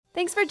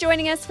Thanks for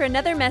joining us for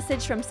another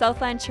message from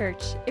Southland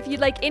Church. If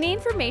you'd like any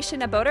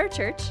information about our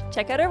church,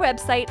 check out our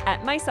website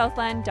at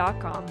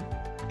mysouthland.com.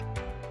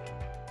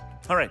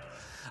 All right.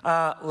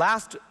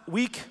 Last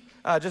week,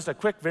 just a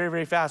quick, very,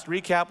 very fast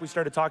recap. We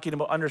started talking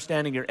about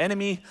understanding your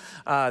enemy.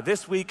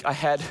 This week, I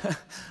had,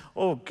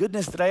 oh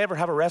goodness, did I ever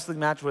have a wrestling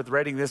match with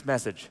writing this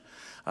message?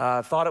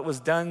 Thought it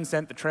was done,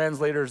 sent the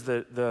translators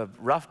the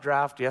rough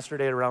draft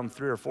yesterday at around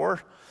 3 or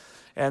 4.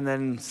 And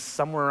then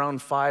somewhere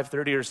around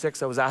 5:30 or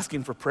 6, I was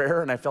asking for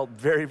prayer, and I felt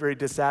very, very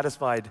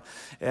dissatisfied.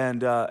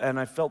 And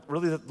I felt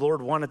really that the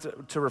Lord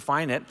wanted to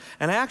refine it.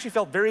 And I actually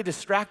felt very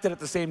distracted at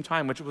the same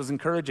time, which was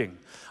encouraging.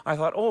 I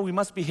thought, oh, we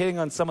must be hitting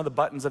on some of the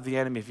buttons of the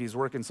enemy if he's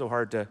working so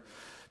hard to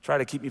try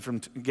to keep me from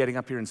getting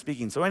up here and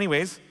speaking. So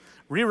anyways,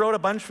 rewrote a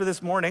bunch for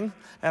this morning,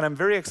 and I'm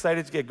very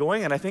excited to get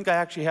going, and I think I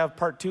actually have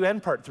part 2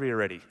 and part 3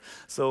 already.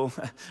 So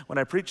when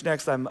I preach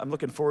next, I'm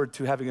looking forward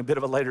to having a bit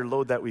of a lighter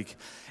load that week.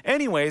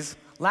 Anyways,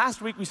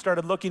 last week we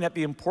started looking at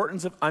the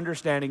importance of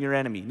understanding your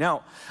enemy.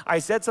 Now, I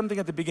said something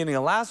at the beginning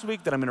of last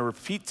week that I'm going to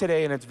repeat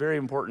today, and it's very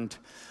important.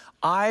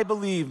 I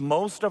believe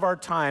most of our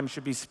time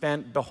should be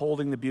spent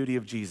beholding the beauty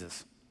of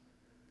Jesus.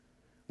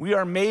 We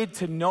are made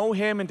to know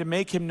him and to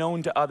make him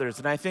known to others.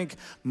 And I think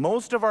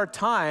most of our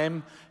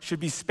time should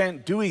be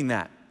spent doing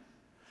that.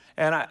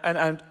 And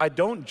I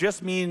don't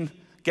just mean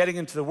getting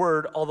into the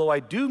Word, although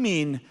I do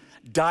mean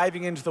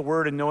diving into the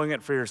Word and knowing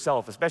it for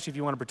yourself, especially if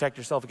you want to protect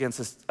yourself against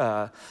this,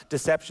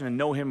 deception and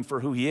know him for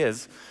who he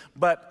is.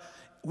 But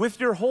with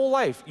your whole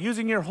life,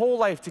 using your whole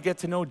life to get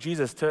to know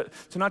Jesus, to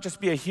not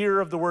just be a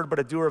hearer of the Word, but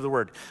a doer of the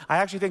Word. I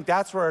actually think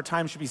that's where our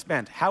time should be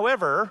spent.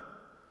 However,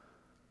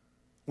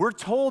 we're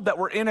told that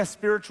we're in a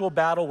spiritual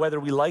battle whether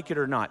we like it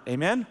or not.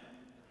 Amen?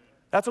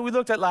 That's what we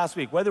looked at last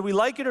week. Whether we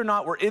like it or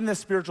not, we're in this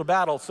spiritual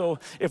battle. So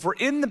if we're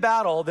in the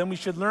battle, then we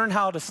should learn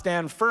how to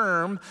stand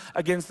firm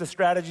against the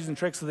strategies and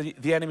tricks of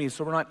the enemy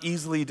so we're not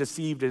easily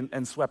deceived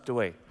and swept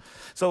away.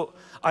 So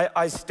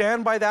I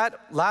stand by that.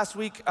 Last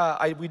week,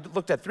 we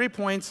looked at 3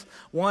 points.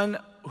 One,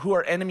 who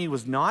our enemy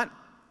was not.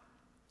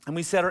 And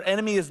we said our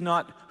enemy is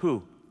not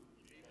who?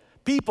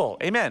 People,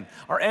 amen.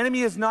 Our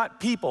enemy is not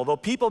people. Though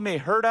people may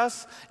hurt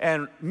us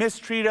and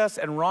mistreat us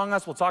and wrong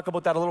us, we'll talk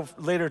about that a little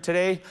later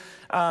today,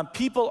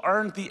 people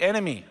aren't the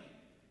enemy.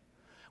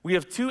 We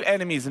have 2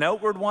 enemies, an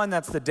outward one,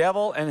 that's the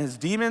devil and his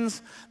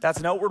demons. That's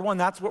an outward one,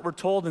 that's what we're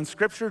told in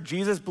Scripture.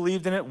 Jesus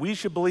believed in it, we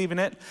should believe in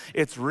it.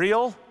 It's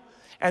real.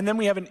 And then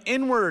we have an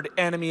inward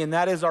enemy, and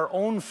that is our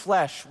own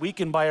flesh,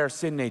 weakened by our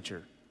sin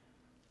nature.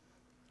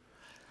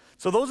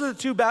 So those are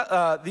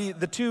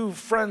the two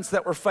fronts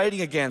that we're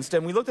fighting against.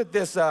 And we looked at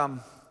this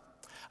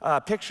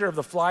picture of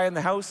the fly in the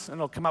house, and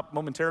it'll come up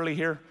momentarily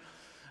here.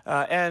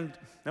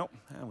 Nope,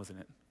 that wasn't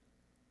it.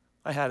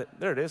 I had it.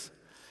 There it is.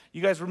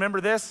 You guys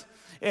remember this?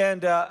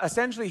 And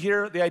essentially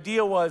here, the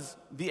idea was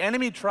the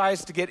enemy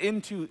tries to get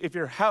into, if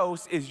your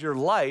house is your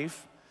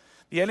life,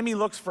 the enemy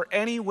looks for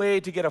any way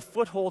to get a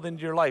foothold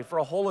into your life, or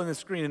a hole in the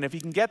screen. And if he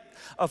can get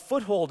a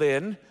foothold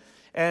in,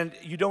 and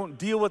you don't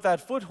deal with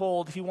that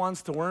foothold, he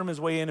wants to worm his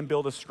way in and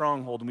build a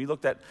stronghold. And we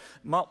looked at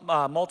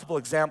multiple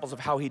examples of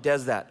how he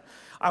does that.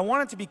 I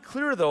wanted to be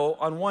clear, though,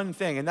 on one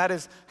thing, and that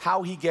is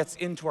how he gets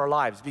into our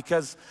lives.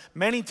 Because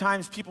many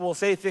times people will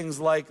say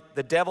things like,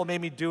 the devil made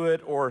me do it,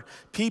 or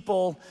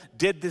people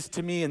did this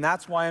to me and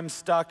that's why I'm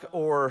stuck,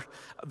 or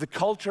the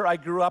culture I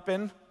grew up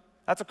in.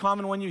 That's a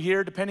common one you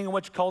hear. Depending on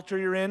which culture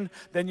you're in,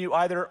 then you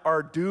either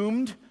are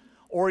doomed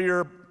or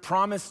you're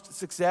promised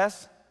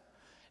success.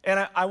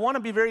 And I want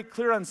to be very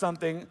clear on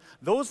something.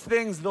 Those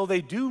things, though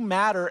they do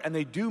matter and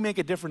they do make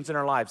a difference in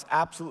our lives,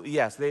 absolutely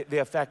yes, they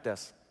affect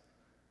us.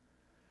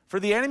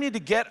 For the enemy to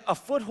get a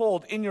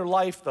foothold in your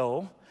life,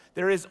 though,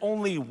 there is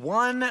only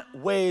one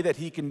way that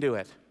he can do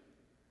it: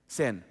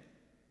 sin.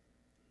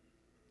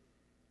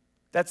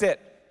 That's it.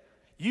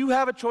 You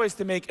have a choice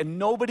to make, and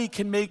nobody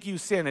can make you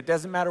sin. It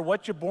doesn't matter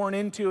what you're born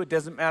into. It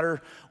doesn't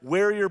matter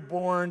where you're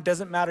born. It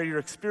doesn't matter your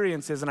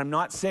experiences. And I'm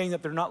not saying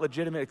that they're not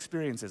legitimate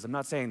experiences. I'm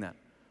not saying that.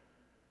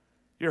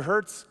 Your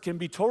hurts can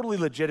be totally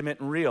legitimate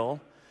and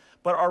real,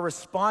 but our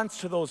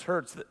response to those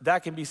hurts,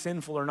 that can be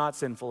sinful or not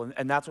sinful,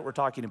 and that's what we're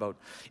talking about.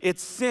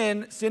 It's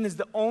sin. Sin is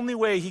the only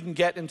way he can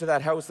get into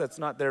that house that's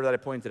not there that I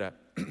pointed at.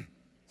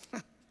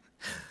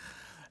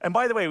 And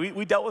by the way,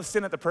 we dealt with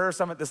sin at the prayer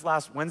summit this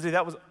last Wednesday.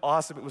 That was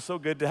awesome. It was so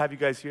good to have you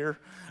guys here,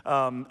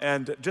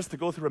 and just to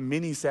go through a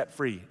mini set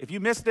free. If you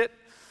missed it,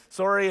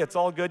 sorry, it's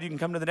all good. You can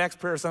come to the next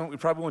prayer summit. We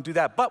probably won't do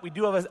that, but we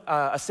do have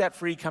a set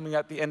free coming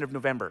at the end of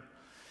November.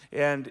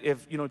 And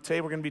if,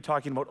 today we're going to be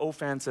talking about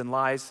offense and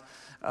lies,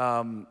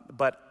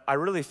 but I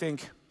really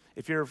think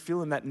if you're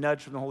feeling that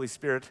nudge from the Holy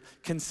Spirit,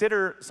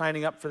 consider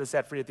signing up for the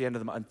set free at the end of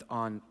the month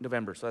on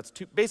November. So that's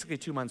basically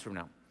 2 months from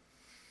now.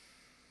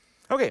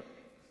 Okay,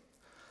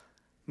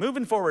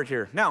 moving forward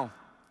here. Now,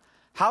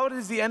 how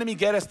does the enemy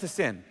get us to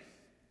sin?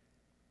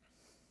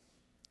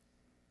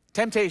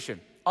 Temptation,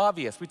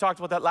 obvious. We talked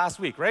about that last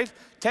week, right?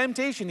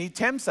 Temptation, he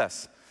tempts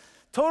us.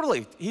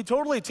 Totally. He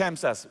totally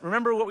tempts us.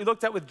 Remember what we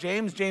looked at with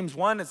James? James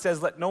 1, it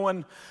says, let no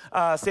one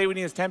say when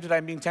he is tempted,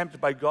 I'm being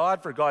tempted by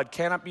God, for God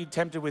cannot be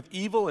tempted with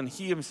evil, and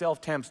he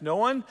himself tempts no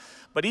one.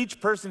 But each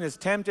person is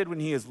tempted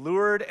when he is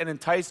lured and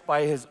enticed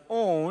by his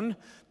own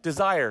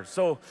desire.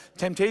 So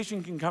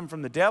temptation can come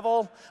from the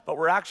devil, but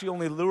we're actually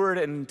only lured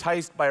and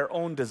enticed by our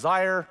own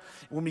desire.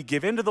 When we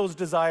give into those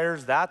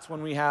desires, that's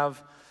when we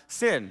have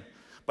sin.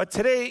 But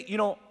today, we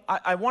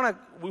want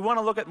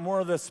to look at more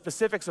of the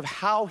specifics of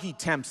how he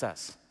tempts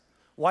us.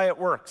 Why it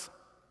works.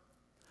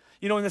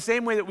 In the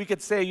same way that we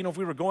could say, if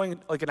we were going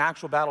like an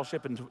actual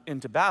battleship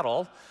into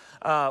battle,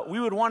 we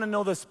would want to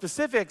know the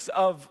specifics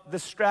of the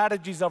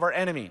strategies of our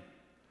enemy.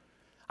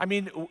 I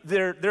mean,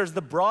 there's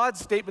the broad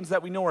statements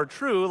that we know are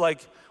true,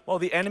 like, well,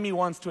 the enemy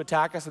wants to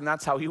attack us and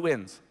that's how he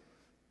wins.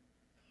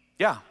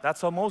 Yeah,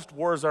 that's how most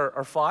wars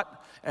are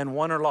fought and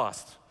won or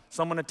lost.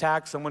 Someone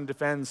attacks, someone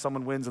defends,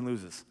 someone wins and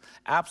loses.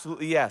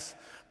 Absolutely yes.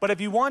 But if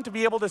you want to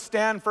be able to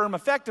stand firm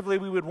effectively,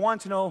 we would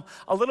want to know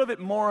a little bit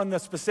more on the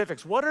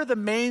specifics. What are the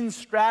main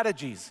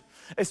strategies,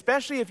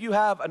 especially if you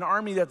have an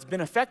army that's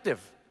been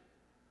effective?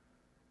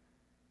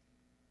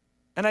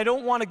 And I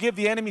don't want to give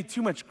the enemy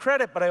too much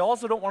credit, but I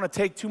also don't want to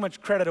take too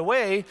much credit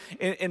away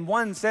in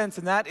one sense,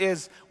 and that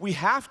is we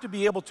have to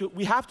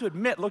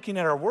admit, looking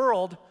at our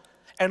world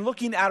and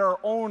looking at our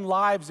own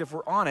lives, if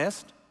we're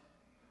honest,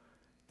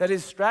 that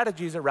his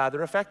strategies are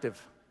rather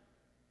effective.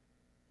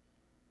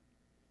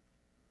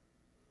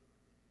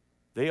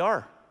 They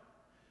are.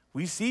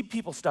 We see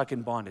people stuck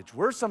in bondage.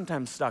 We're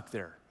sometimes stuck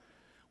there.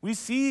 We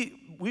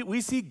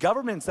see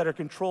governments that are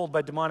controlled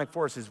by demonic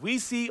forces. We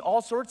see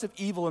all sorts of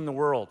evil in the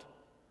world.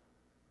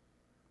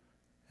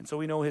 And so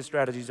we know his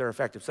strategies are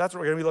effective. So that's what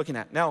we're going to be looking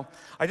at. Now,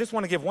 I just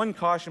want to give one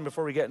caution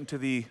before we get into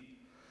the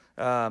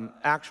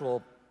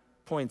actual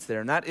points there,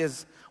 and that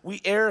is we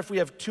err if we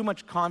have too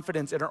much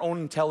confidence in our own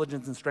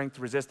intelligence and strength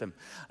to resist him.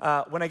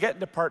 When I get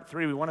into part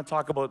 3, we want to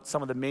talk about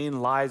some of the main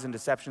lies and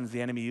deceptions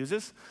the enemy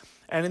uses.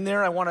 And in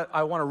there, I want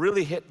to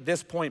really hit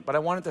this point, but I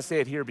wanted to say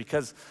it here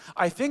because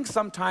I think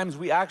sometimes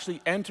we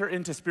actually enter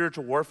into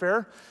spiritual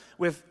warfare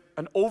with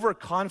an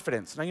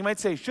overconfidence. Now you might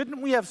say,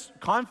 shouldn't we have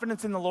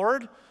confidence in the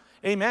Lord?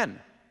 Amen.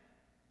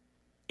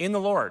 In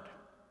the Lord.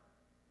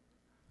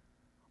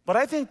 But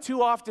I think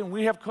too often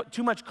we have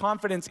too much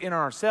confidence in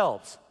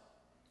ourselves.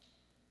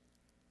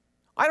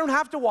 I don't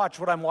have to watch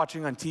what I'm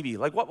watching on TV.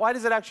 Like, why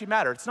does it actually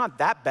matter? It's not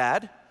that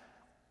bad.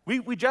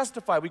 We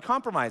justify, we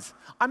compromise.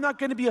 I'm not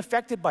going to be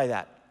affected by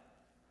that.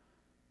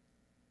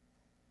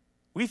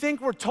 We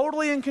think we're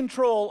totally in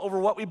control over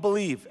what we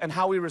believe and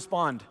how we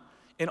respond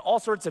in all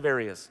sorts of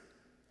areas.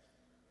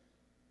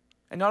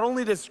 And not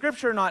only does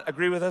Scripture not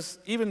agree with us,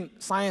 even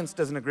science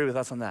doesn't agree with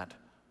us on that.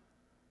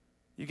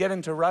 You get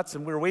into ruts,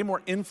 and we're way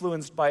more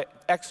influenced by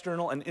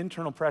external and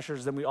internal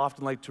pressures than we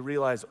often like to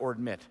realize or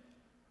admit.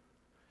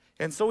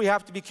 And so we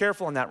have to be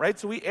careful on that, right?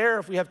 So we err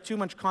if we have too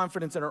much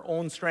confidence in our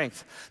own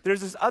strength. There's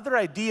this other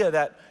idea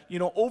that,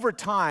 over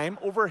time,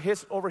 over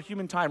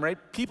human time, right?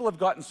 People have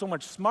gotten so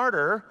much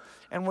smarter,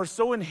 and we're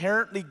so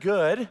inherently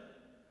good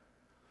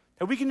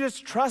that we can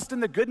just trust in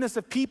the goodness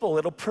of people.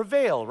 It'll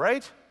prevail,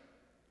 right?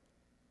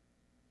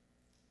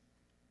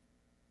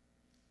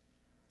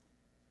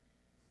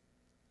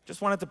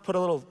 Just wanted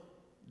to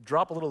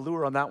drop a little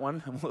lure on that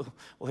one, and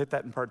we'll hit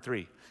that in part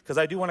 3. Because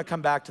I do want to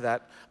come back to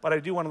that, but I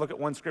do want to look at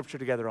one scripture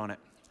together on it.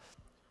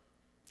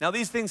 Now,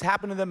 these things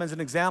happen to them as an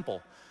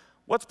example.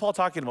 What's Paul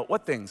talking about?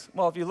 What things?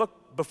 Well, if you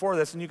look before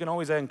this, and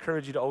I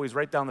encourage you to always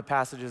write down the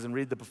passages and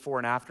read the before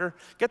and after,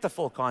 get the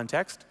full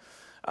context.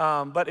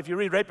 But if you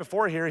read right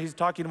before here, he's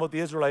talking about the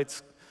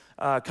Israelites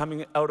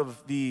coming out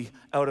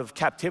of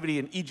captivity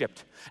in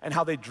Egypt, and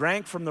how they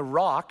drank from the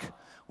rock,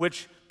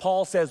 which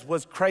Paul says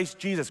was Christ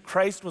Jesus.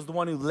 Christ was the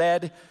one who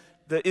led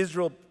the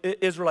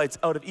Israelites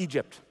out of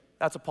Egypt.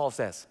 That's what Paul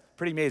says.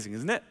 Pretty amazing,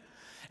 isn't it?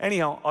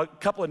 Anyhow, a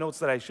couple of notes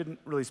that I shouldn't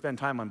really spend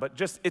time on, but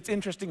just it's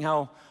interesting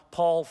how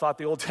Paul thought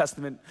the Old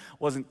Testament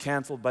wasn't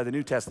canceled by the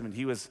New Testament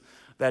he was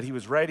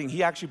writing.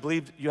 He actually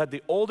believed you had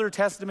the Older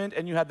Testament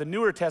and you had the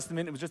Newer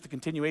Testament. It was just a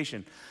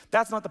continuation.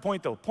 That's not the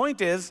point, though.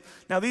 Point is,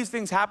 now these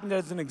things happened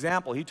as an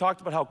example. He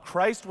talked about how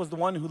Christ was the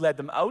one who led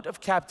them out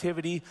of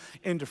captivity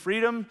into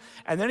freedom,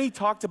 and then he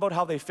talked about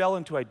how they fell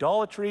into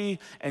idolatry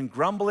and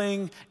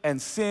grumbling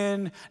and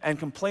sin and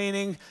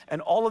complaining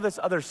and all of this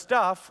other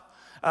stuff.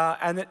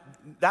 And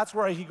that's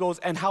where he goes,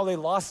 and how they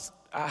lost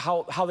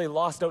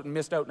out and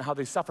missed out and how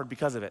they suffered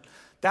because of it.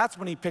 That's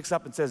when he picks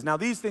up and says, now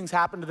these things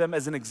happened to them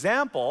as an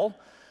example,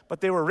 but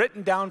they were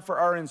written down for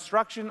our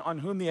instruction, on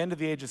whom the end of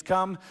the age has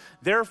come.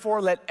 Therefore,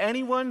 let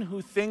anyone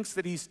who thinks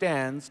that he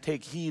stands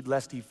take heed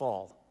lest he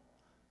fall.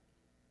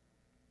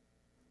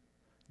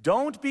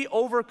 Don't be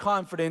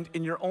overconfident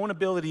in your own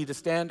ability to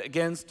stand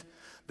against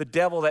the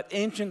devil, that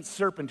ancient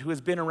serpent who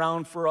has been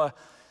around for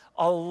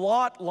a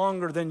lot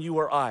longer than you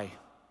or I.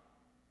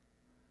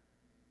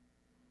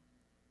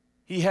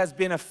 He has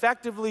been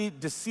effectively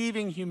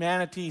deceiving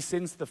humanity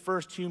since the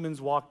first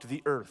humans walked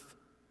the earth.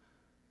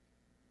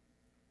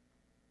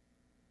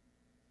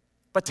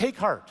 But take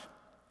heart.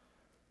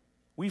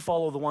 We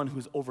follow the one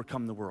who's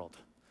overcome the world.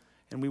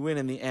 and we win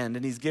in the end.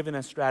 And he's given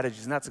us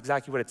strategies, and that's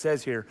exactly what it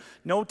says here.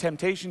 No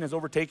temptation has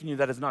overtaken you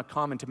that is not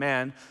common to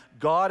man.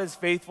 God is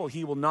faithful.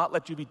 He will not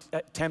let you be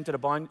tempted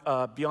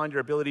beyond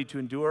your ability to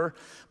endure,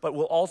 but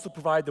will also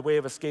provide the way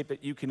of escape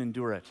that you can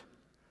endure it.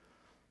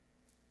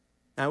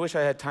 Now, I wish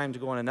I had time to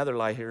go on another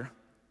lie here.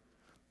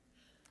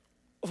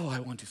 Oh, I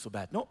want to so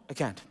bad. No, I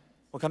can't.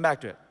 We'll come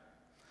back to it.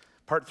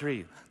 Part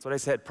 3. That's what I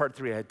said, part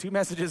 3. I had 2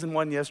 messages in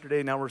one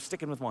yesterday. Now we're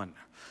sticking with one.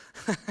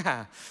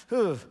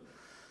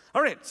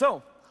 All right,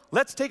 so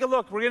let's take a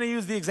look. We're going to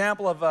use the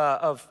example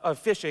of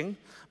fishing,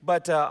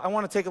 but I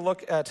want to take a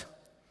look at,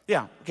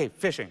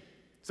 fishing.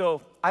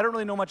 So I don't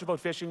really know much about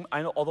fishing,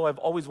 although I've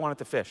always wanted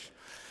to fish.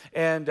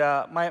 And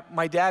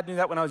my dad knew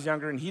that when I was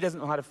younger, and he doesn't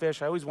know how to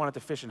fish. I always wanted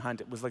to fish and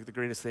hunt. It was like the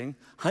greatest thing.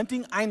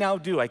 Hunting, I now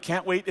do. I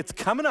can't wait. It's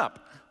coming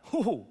up.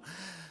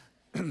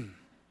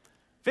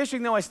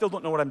 Fishing, though, I still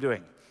don't know what I'm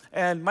doing.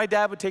 And my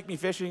dad would take me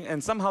fishing,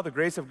 and somehow the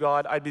grace of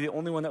God, I'd be the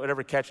only one that would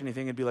ever catch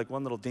anything. It'd be like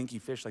one little dinky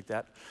fish like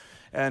that.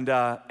 And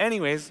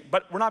anyways,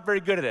 but we're not very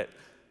good at it.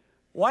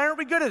 Why aren't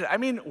we good at it? I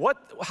mean,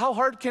 how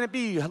hard can it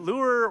be?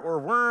 Lure or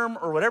worm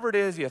or whatever it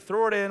is, you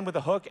throw it in with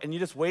a hook, and you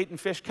just wait and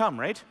fish come,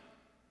 right?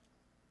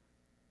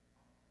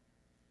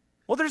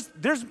 Well,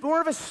 there's more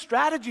of a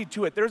strategy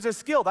to it. There's a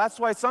skill. That's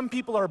why some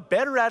people are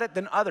better at it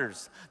than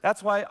others.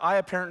 That's why I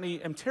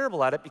apparently am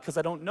terrible at it, because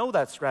I don't know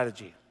that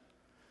strategy.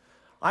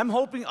 I'm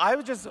hoping, I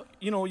would just,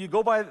 you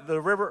go by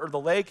the river or the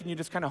lake and you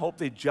just kind of hope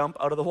they jump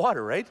out of the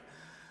water, right?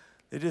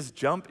 They just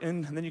jump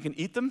in and then you can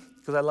eat them,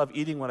 because I love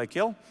eating what I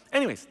kill.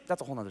 Anyways, that's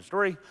a whole other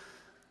story.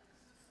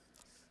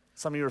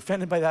 Some of you are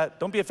offended by that.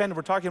 Don't be offended.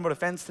 We're talking about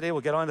offense today.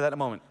 We'll get on to that in a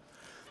moment.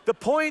 The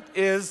point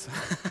is,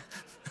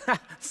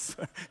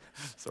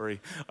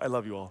 sorry, I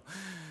love you all.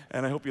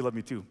 And I hope you love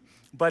me too.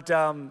 But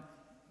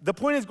the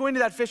point is going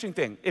to that fishing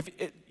thing.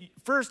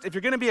 First, if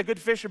you're going to be a good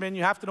fisherman,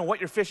 you have to know what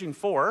you're fishing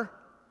for,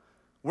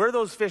 where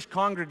those fish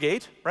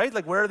congregate, right?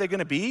 Like, where are they going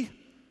to be?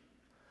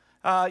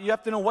 You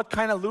have to know what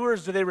kind of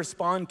lures do they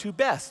respond to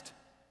best.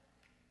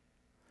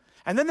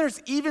 And then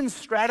there's even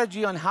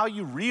strategy on how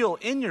you reel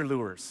in your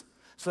lures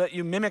so that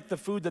you mimic the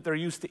food that they're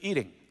used to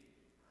eating.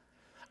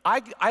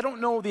 I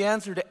don't know the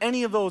answer to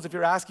any of those if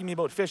you're asking me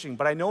about fishing,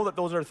 but I know that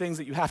those are things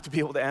that you have to be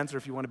able to answer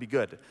if you want to be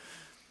good.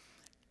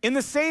 In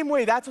the same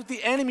way, that's what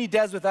the enemy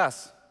does with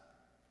us.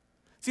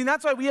 See, and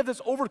that's why we have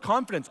this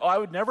overconfidence. Oh, I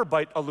would never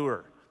bite a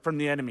lure from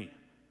the enemy.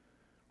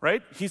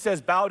 Right? He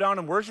says, bow down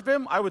and worship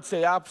him. I would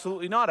say,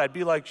 absolutely not. I'd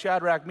be like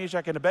Shadrach,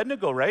 Meshach, and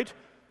Abednego, right?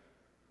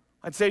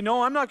 I'd say,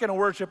 no, I'm not going to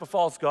worship a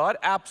false god.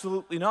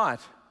 Absolutely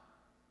not.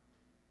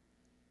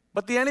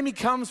 But the enemy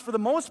comes, for the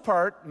most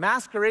part,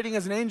 masquerading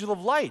as an angel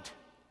of light.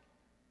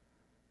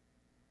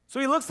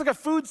 So he looks like a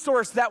food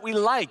source that we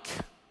like,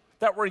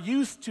 that we're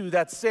used to,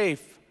 that's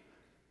safe.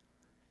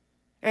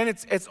 And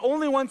it's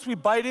only once we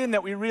bite in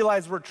that we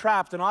realize we're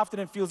trapped, and often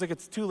it feels like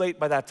it's too late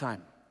by that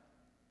time.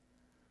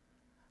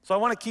 So I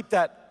want to keep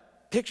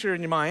that picture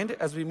in your mind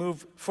as we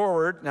move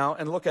forward now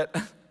and look at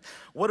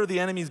what are the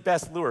enemy's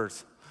best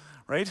lures,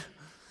 right?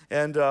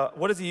 And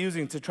what is he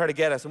using to try to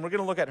get us? And we're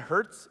going to look at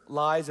hurts,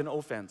 lies, and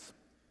offense.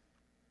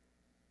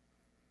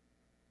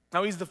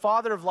 Now, he's the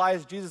father of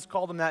lies. Jesus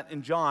called him that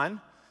in John.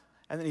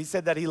 And then he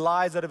said that he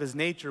lies out of his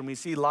nature. And we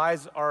see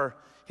lies are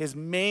his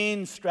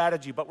main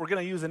strategy. But we're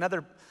going to use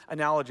another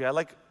analogy. I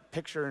like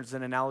pictures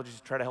and analogies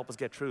to try to help us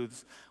get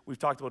truths. We've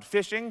talked about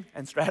fishing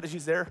and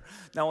strategies there.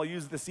 Now I'll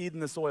use the seed in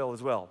the soil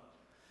as well.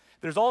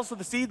 There's also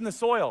the seed in the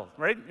soil,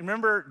 right?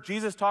 Remember,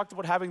 Jesus talked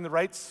about having the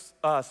right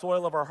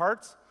soil of our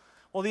hearts?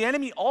 Well, the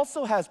enemy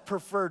also has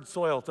preferred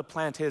soil to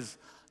plant his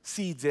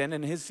seeds in,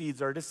 and his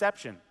seeds are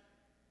deception.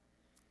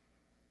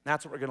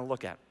 That's what we're going to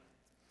look at.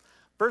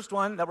 First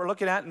one that we're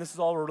looking at, and this is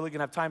all we're really going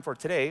to have time for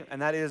today,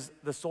 and that is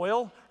the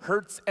soil,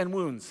 hurts, and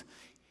wounds.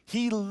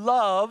 He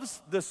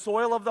loves the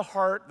soil of the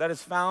heart that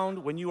is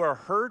found when you are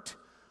hurt,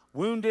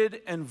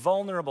 wounded, and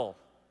vulnerable.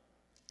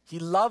 He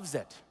loves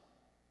it.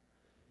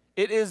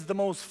 It is the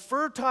most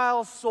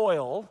fertile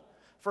soil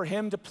for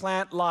him to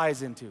plant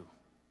lies into.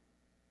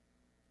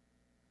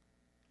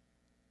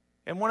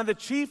 And one of the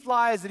chief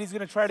lies that he's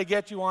going to try to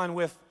get you on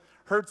with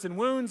hurts and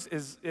wounds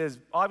is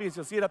obvious.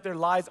 You'll see it up there,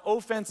 lies,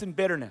 offense, and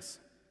bitterness.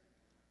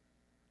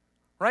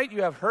 Right?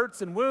 You have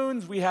hurts and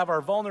wounds, we have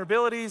our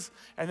vulnerabilities,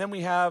 and then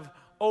we have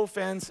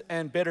offense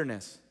and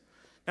bitterness.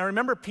 Now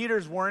remember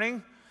Peter's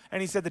warning,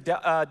 and he said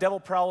the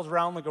devil prowls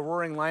around like a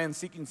roaring lion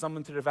seeking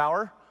someone to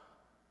devour.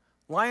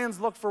 Lions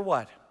look for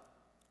what?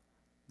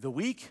 The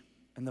weak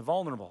and the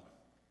vulnerable.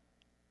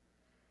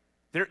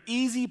 They're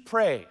easy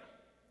prey.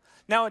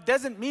 Now, it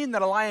doesn't mean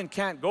that a lion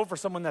can't go for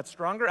someone that's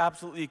stronger.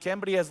 Absolutely he can,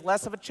 but he has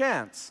less of a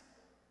chance.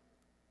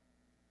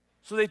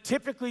 So they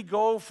typically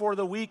go for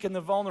the weak and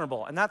the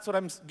vulnerable. And that's what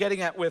I'm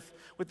getting at with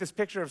this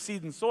picture of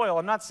seed and soil.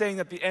 I'm not saying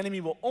that the enemy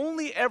will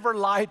only ever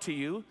lie to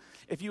you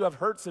if you have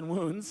hurts and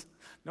wounds.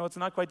 No, it's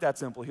not quite that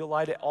simple. He'll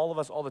lie to all of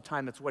us all the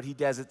time. That's what he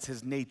does. It's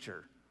his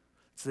nature.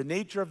 It's the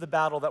nature of the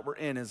battle that we're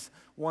in, is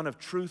one of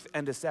truth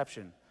and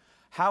deception.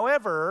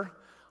 However,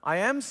 I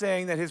am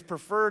saying that his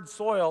preferred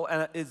soil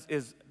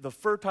is the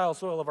fertile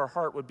soil of our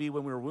heart would be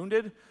when we're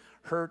wounded,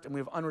 hurt, and we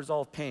have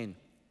unresolved pain.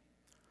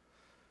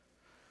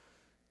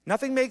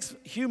 Nothing makes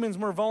humans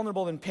more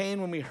vulnerable than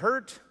pain. When we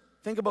hurt,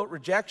 think about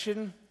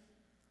rejection.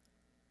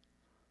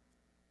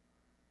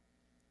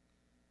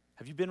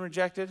 Have you been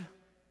rejected?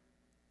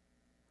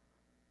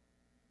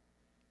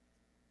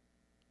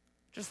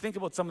 Just think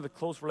about some of the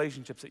close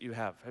relationships that you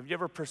have. Have you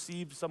ever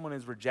perceived someone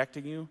as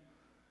rejecting you?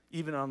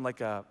 Even on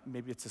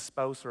maybe it's a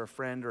spouse or a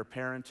friend or a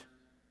parent.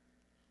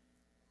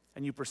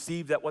 And you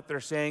perceive that what they're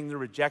saying, they're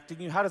rejecting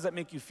you. How does that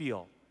make you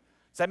feel?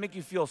 Does that make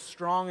you feel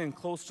strong and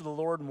close to the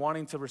Lord and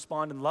wanting to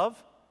respond in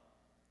love?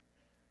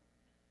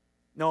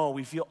 No,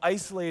 we feel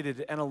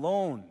isolated and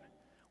alone.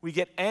 We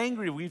get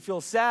angry, we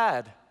feel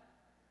sad.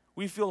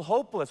 We feel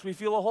hopeless. We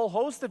feel a whole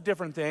host of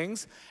different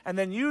things, and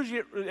then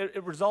usually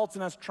it results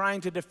in us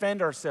trying to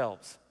defend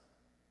ourselves.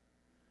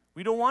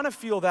 We don't want to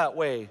feel that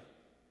way.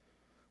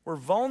 We're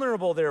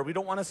vulnerable there. We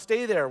don't want to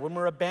stay there when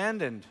we're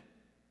abandoned.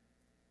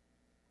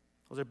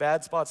 Those are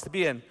bad spots to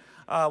be in.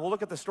 We'll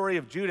look at the story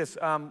of Judas,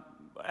 and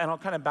I'll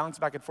kind of bounce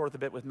back and forth a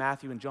bit with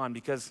Matthew and John,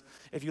 because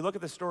if you look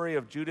at the story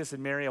of Judas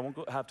and Mary, I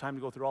won't have time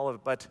to go through all of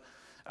it, but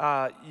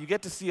you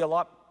get to see a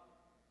lot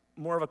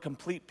more of a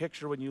complete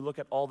picture when you look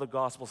at all the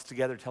Gospels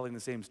together telling the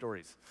same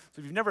stories. So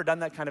if you've never done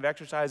that kind of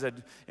exercise,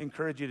 I'd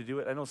encourage you to do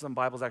it. I know some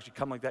Bibles actually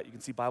come like that. You can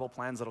see Bible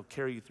plans that'll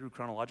carry you through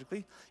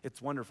chronologically. It's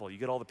wonderful. You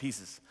get all the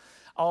pieces.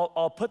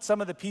 I'll put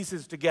some of the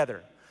pieces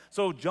together.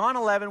 So John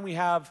 11, we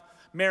have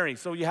Mary.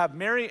 So you have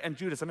Mary and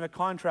Judas. I'm going to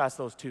contrast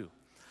those two.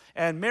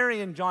 And Mary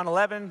in John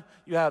 11,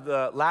 you have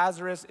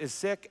Lazarus is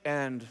sick,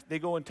 and they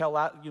go and tell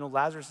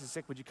Lazarus is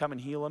sick. Would you come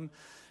and heal him?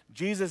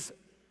 Jesus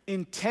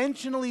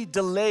intentionally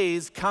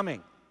delays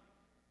coming.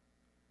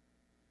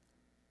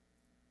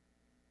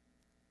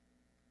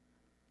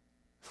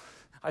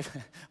 I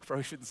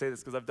probably shouldn't say this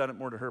because I've done it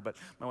more to her, but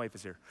my wife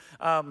is here.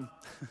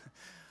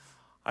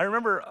 I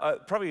remember I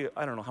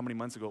don't know how many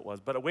months ago it was,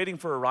 but waiting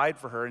for a ride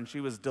for her, and she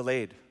was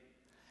delayed.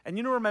 And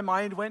you know where my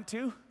mind went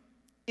to?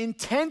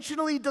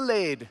 Intentionally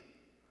delayed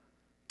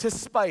to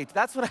spite.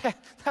 That's what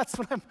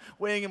I'm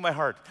weighing in my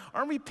heart.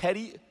 Aren't we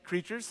petty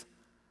creatures?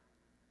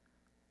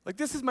 Like,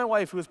 this is my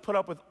wife who has put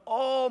up with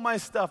all my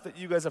stuff that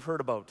you guys have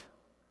heard about.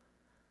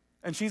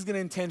 And she's going to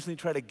intentionally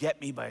try to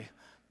get me by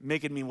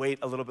making me wait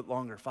a little bit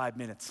longer, 5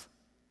 minutes.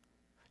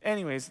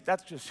 Anyways,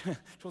 that's just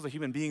shows what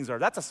human beings are.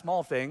 That's a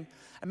small thing.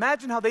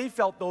 Imagine how they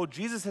felt, though.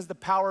 Jesus has the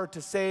power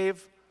to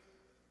save.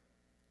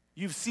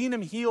 You've seen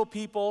him heal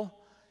people.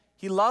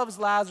 He loves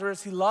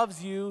Lazarus. He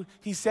loves you.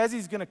 He says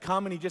he's going to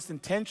come, and he just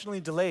intentionally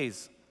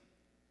delays.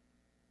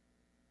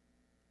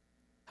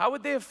 How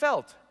would they have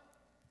felt?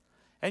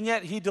 And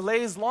yet he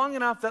delays long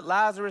enough that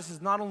Lazarus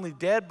is not only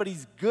dead, but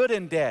he's good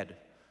and dead.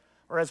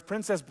 Or as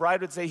Princess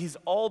Bride would say, he's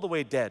all the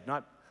way dead.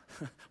 Not,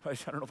 I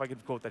don't know if I can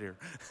quote that here.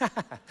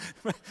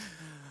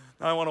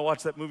 I want to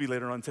watch that movie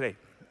later on today.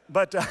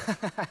 But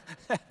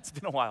it's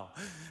been a while.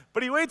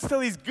 But he waits till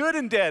he's good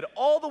and dead,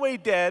 all the way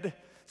dead,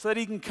 so that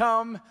he can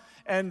come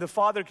and the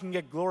Father can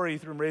get glory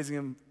through him raising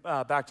him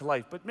back to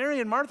life. But Mary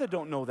and Martha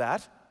don't know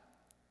that.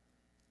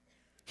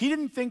 He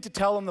didn't think to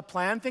tell them the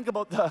plan. Think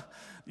about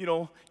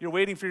you're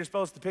waiting for your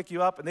spouse to pick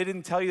you up, and they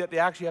didn't tell you that they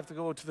actually have to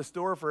go to the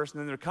store first,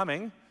 and then they're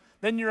coming.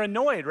 Then you're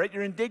annoyed, right?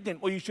 You're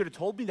indignant. Well, you should have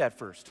told me that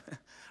first,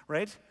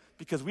 right?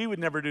 Because we would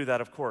never do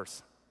that, of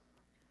course.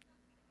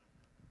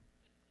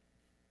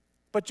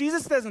 But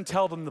Jesus doesn't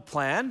tell them the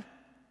plan.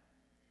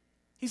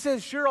 He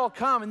says, sure, I'll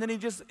come, and then he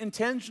just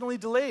intentionally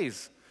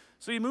delays.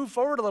 So you move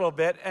forward a little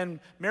bit,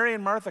 and Mary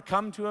and Martha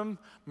come to him.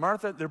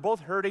 Martha, they're both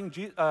hurting.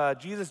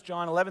 Jesus,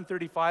 John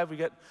 11:35, we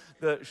get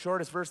the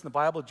shortest verse in the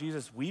Bible.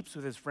 Jesus weeps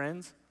with his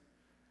friends.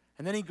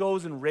 And then he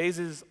goes and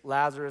raises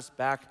Lazarus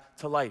back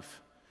to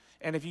life.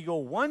 And if you go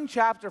one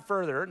chapter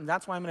further, and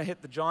that's why I'm going to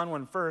hit the John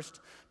one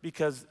first,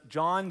 because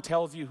John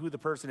tells you who the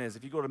person is.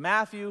 If you go to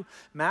Matthew,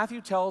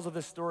 Matthew tells of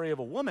the story of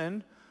a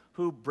woman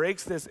who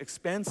breaks this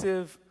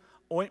expensive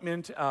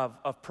ointment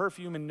of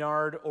perfume and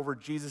nard over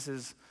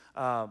Jesus'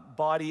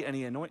 body,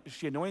 and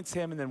she anoints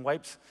him and then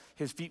wipes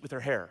his feet with her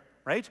hair,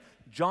 right?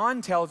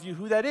 John tells you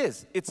who that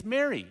is. It's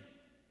Mary.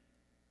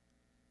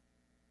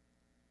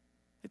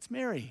 It's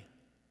Mary.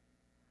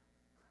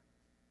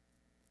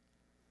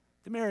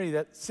 The Mary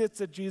that sits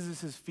at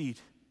Jesus'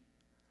 feet.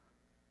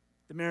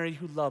 The Mary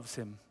who loves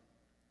him.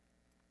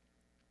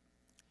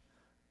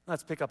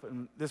 Let's pick up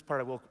in this part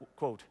I will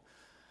quote.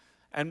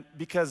 And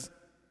because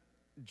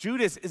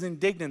Judas is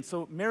indignant,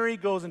 so Mary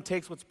goes and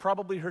takes what's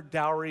probably her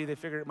dowry. They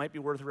figure it might be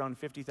worth around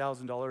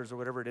 $50,000 or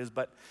whatever it is,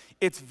 but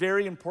it's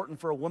very important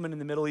for a woman in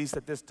the Middle East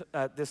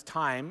at this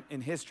time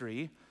in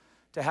history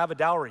to have a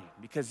dowry,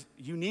 because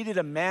you needed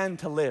a man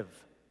to live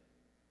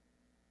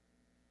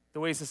the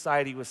way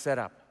society was set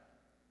up.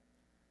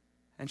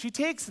 And she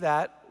takes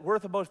that,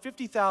 worth about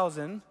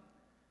 $50,000,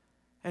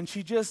 and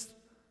she just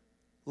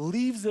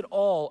leaves it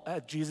all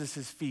at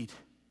Jesus' feet.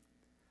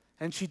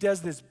 And she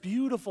does this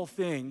beautiful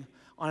thing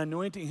on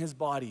anointing his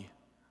body.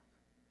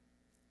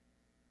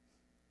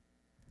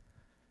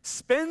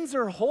 Spends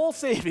her whole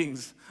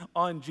savings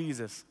on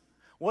Jesus.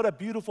 What a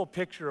beautiful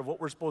picture of what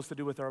we're supposed to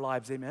do with our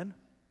lives, amen?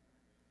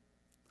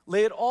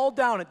 Lay it all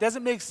down. It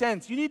doesn't make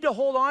sense. You need to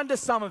hold on to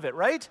some of it,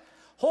 right?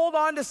 Hold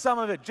on to some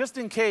of it just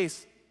in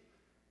case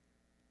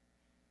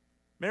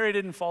Mary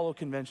didn't follow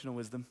conventional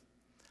wisdom.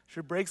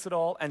 She breaks it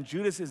all, and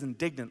Judas is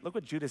indignant. Look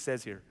what Judas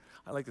says here.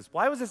 I like this.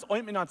 Why was this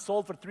ointment not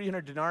sold for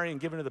 300 denarii and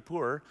given to the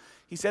poor?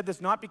 He said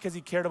this not because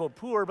he cared about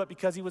poor, but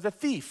because he was a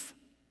thief.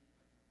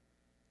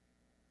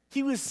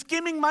 He was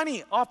skimming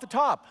money off the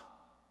top.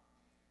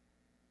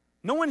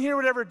 No one here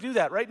would ever do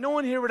that, right? No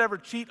one here would ever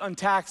cheat on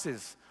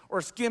taxes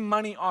or skim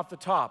money off the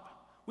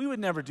top. We would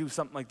never do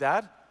something like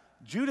that.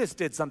 Judas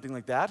did something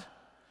like that.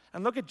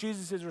 And look at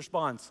Jesus'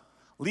 response.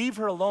 Leave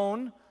her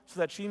alone so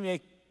that she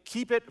may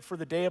keep it for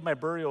the day of my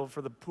burial.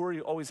 For the poor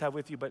you always have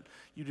with you, but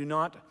you do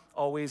not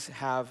always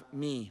have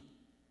me.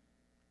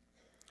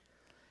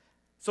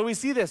 So we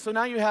see this. So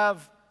now you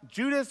have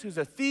Judas, who's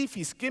a thief.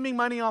 He's skimming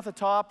money off the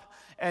top,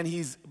 and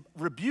he's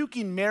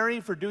rebuking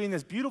Mary for doing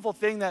this beautiful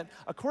thing that,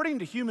 according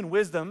to human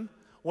wisdom,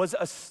 was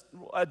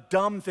a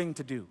dumb thing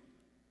to do.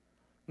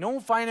 No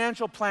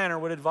financial planner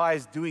would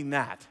advise doing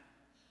that.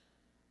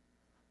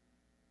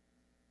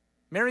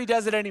 Mary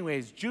does it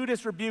anyways.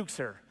 Judas rebukes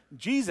her.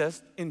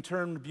 Jesus, in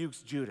turn,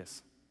 rebukes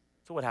Judas.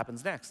 So what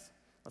happens next?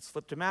 Let's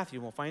flip to Matthew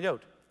and we'll find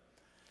out.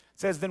 It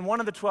says, then one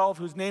of the 12,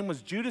 whose name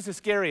was Judas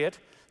Iscariot,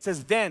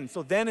 says then.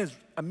 So then is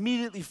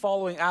immediately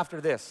following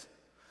after this.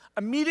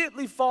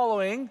 Immediately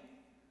following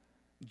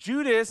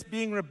Judas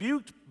being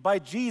rebuked by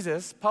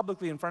Jesus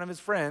publicly in front of his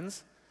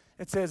friends,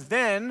 it says,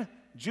 then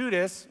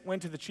Judas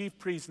went to the chief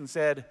priests and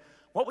said,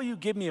 what will you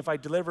give me if I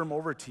deliver him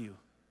over to you?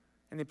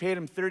 And they paid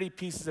him 30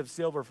 pieces of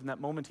silver. From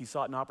that moment, he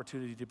sought an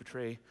opportunity to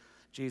betray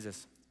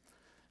Jesus.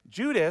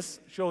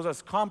 Judas shows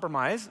us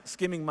compromise,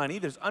 skimming money.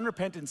 There's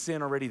unrepentant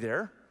sin already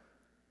there.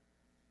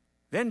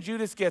 Then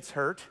Judas gets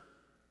hurt.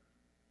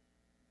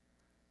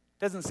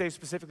 Doesn't say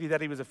specifically that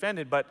he was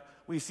offended, but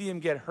we see him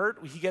get hurt.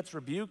 He gets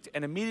rebuked,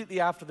 and immediately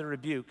after the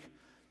rebuke,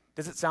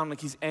 does it sound like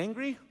he's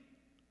angry?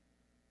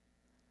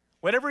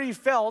 Whatever he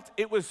felt,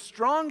 it was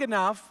strong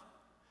enough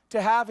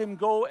to have him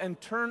go and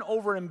turn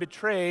over and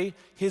betray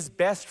his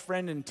best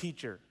friend and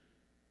teacher.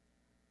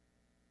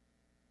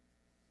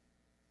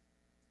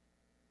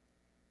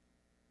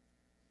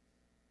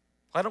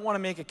 I don't want to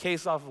make a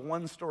case off of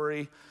one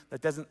story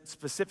that doesn't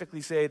specifically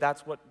say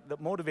that's what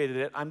that motivated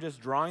it. I'm just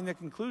drawing the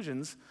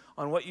conclusions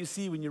on what you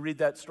see when you read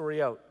that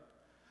story out.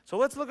 So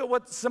let's look at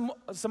what some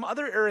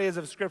other areas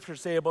of Scripture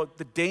say about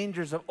the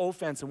dangers of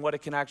offense and what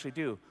it can actually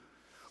do.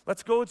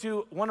 Let's go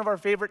to one of our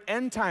favorite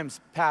end times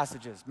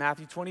passages,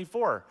 Matthew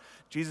 24.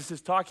 Jesus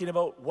is talking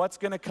about what's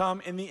going to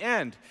come in the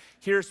end.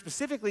 Here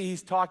specifically,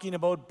 he's talking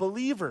about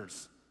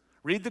believers.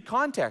 Read the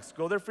context.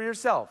 Go there for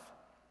yourself.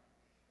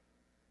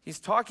 He's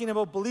talking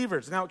about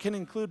believers. Now, it can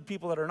include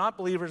people that are not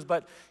believers,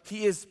 but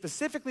he is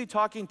specifically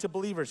talking to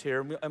believers here,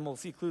 and we'll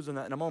see clues on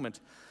that in a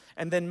moment.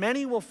 And then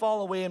many will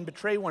fall away and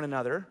betray one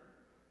another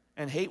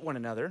and hate one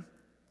another.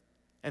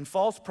 And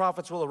false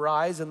prophets will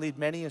arise and lead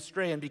many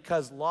astray. And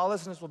because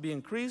lawlessness will be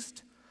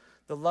increased,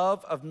 the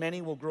love of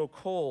many will grow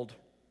cold.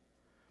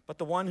 But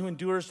the one who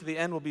endures to the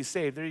end will be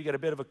saved. There you get a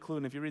bit of a clue.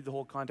 And if you read the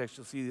whole context,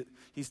 you'll see that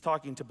he's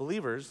talking to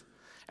believers.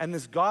 And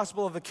this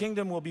gospel of the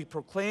kingdom will be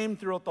proclaimed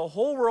throughout the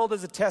whole world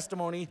as a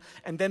testimony,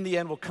 and then the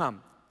end will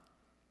come.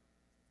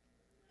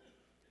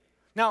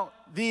 Now,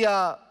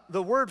 the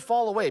word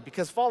fall away,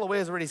 because fall away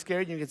is already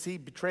scary. You can see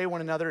betray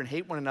one another and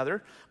hate one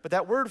another. But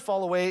that word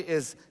fall away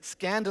is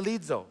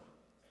scandalizo.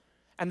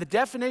 And the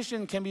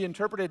definition can be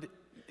interpreted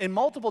in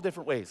multiple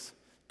different ways.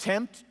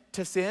 Tempt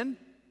to sin,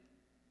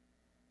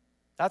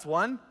 that's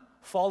one.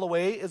 Fall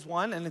away is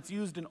one, and it's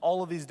used in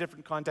all of these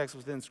different contexts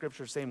within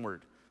Scripture, same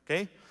word,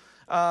 okay?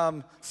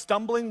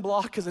 Stumbling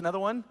block is another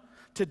one.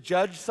 To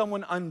judge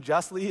someone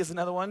unjustly is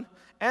another one.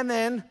 And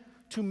then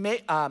to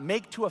make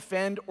to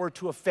offend or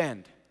to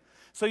offend.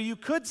 So you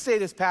could say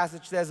this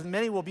passage says,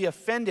 many will be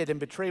offended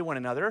and betray one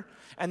another,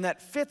 and that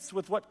fits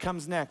with what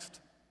comes next.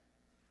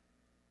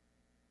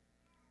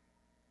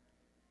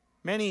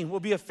 Many will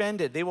be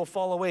offended, they will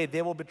fall away,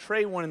 they will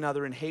betray one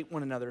another and hate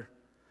one another.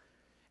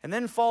 And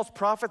then false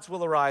prophets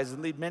will arise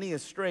and lead many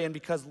astray, and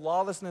because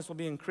lawlessness will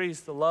be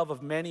increased, the love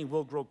of many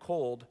will grow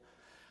cold.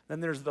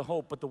 Then there's the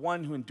hope, but the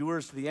one who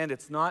endures to the end,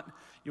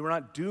 you are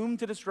not doomed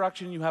to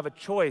destruction, you have a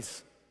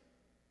choice.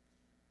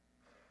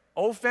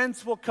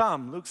 Offense will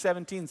come, Luke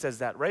 17 says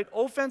that, right?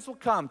 Offense will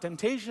come,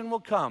 temptation will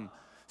come,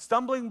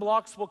 stumbling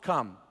blocks will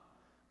come.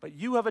 But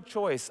you have a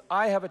choice,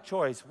 I have a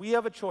choice, we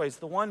have a choice.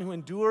 The one who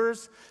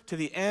endures to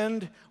the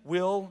end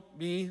will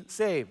be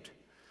saved.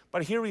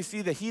 But here we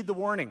see heed the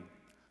warning.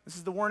 This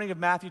is the warning of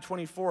Matthew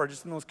 24,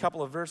 just in those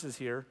couple of verses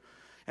here.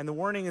 And the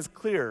warning is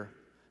clear.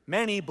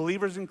 Many,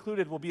 believers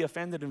included, will be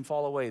offended and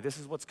fall away. This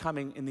is what's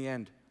coming in the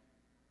end.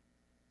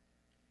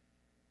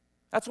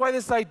 That's why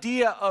this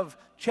idea of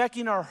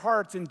checking our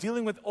hearts and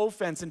dealing with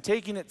offense and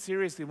taking it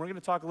seriously, we're going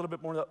to talk a little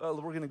bit more,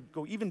 we're going to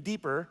go even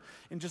deeper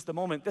in just a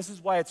moment. This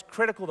is why it's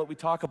critical that we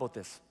talk about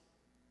this.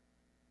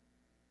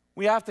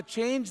 We have to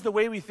change the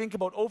way we think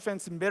about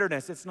offense and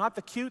bitterness. It's not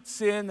the cute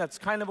sin that's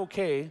kind of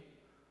okay.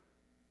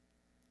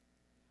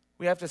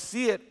 We have to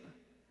see it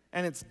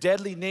and its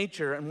deadly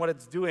nature and what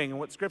it's doing and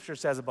what Scripture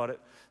says about it.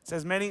 It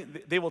says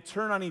they will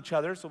turn on each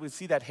other, so we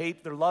see that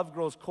hate, their love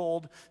grows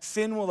cold,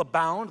 sin will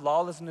abound,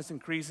 lawlessness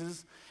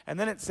increases, and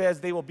then it says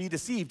they will be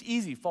deceived.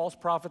 Easy, false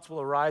prophets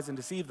will arise and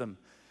deceive them.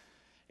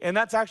 And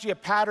that's actually a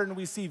pattern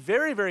we see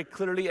very, very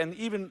clearly, and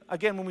even,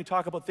 again, when we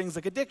talk about things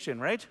like addiction,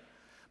 right?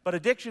 But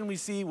addiction we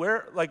see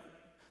where, like,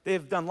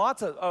 they've done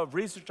lots of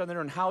research on there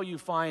on how you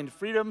find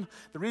freedom.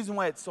 The reason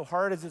why it's so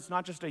hard is it's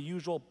not just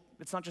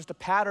a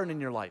pattern in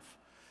your life.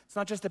 It's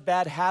not just a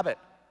bad habit.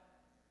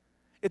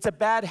 It's a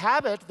bad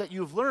habit that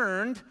you've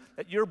learned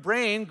that your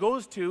brain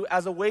goes to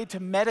as a way to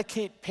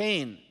medicate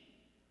pain.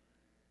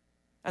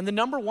 And the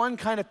number one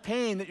kind of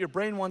pain that your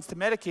brain wants to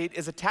medicate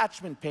is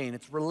attachment pain.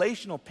 It's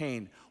relational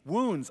pain,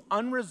 wounds,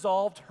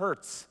 unresolved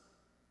hurts,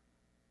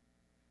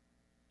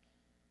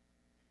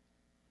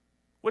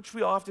 which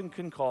we often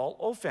can call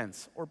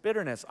offense or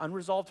bitterness,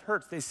 unresolved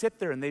hurts. They sit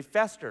there and they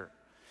fester.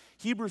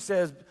 Hebrews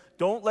says,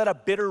 don't let a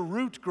bitter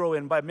root grow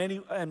in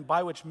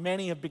by which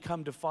many have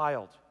become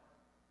defiled.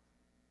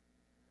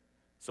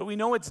 So we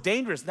know it's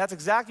dangerous, and that's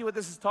exactly what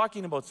this is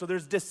talking about. So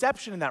there's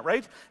deception in that,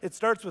 right? It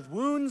starts with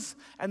wounds,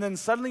 and then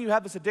suddenly you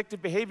have this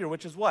addictive behavior,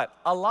 which is what?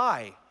 A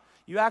lie.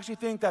 You actually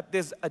think that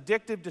this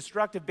addictive,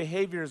 destructive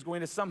behavior is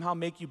going to somehow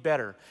make you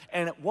better,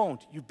 and it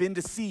won't. You've been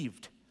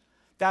deceived.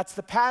 That's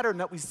the pattern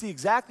that we see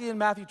exactly in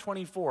Matthew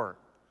 24.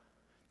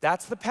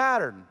 That's the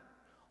pattern.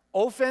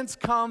 Offense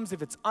comes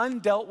if it's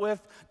undealt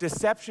with.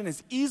 Deception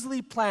is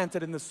easily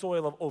planted in the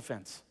soil of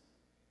offense.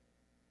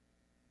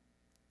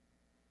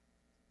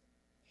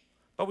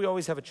 But we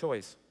always have a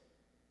choice.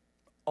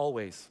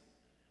 Always.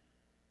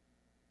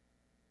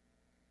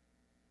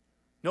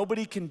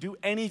 Nobody can do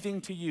anything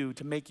to you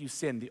to make you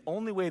sin. The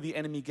only way the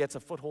enemy gets a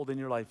foothold in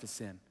your life is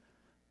sin.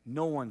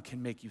 No one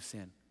can make you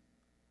sin.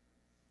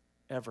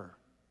 Ever.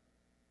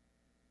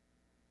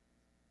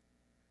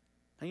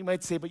 Now you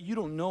might say, but you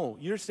don't know.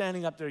 You're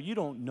standing up there, you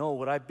don't know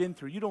what I've been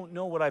through. You don't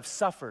know what I've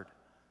suffered.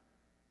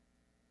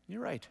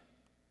 You're right.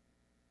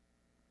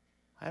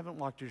 I haven't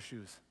walked your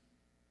shoes.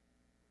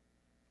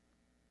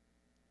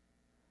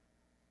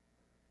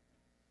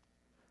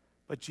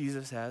 But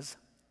Jesus has.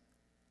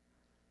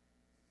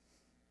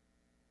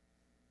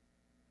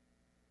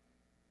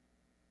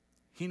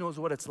 He knows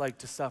what it's like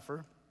to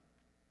suffer.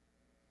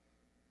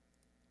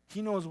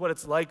 He knows what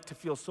it's like to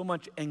feel so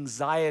much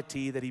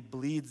anxiety that he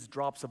bleeds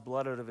drops of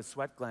blood out of his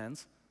sweat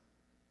glands.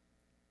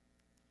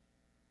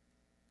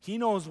 He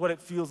knows what it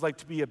feels like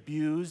to be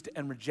abused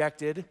and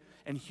rejected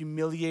and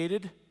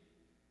humiliated.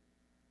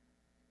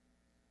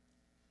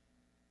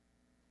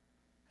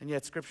 And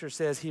yet Scripture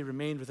says he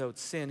remained without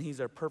sin. He's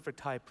our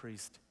perfect high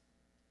priest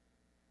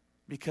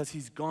because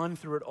he's gone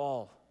through it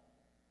all.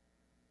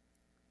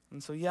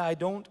 And so, I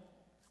don't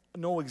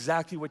know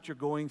exactly what you're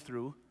going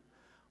through,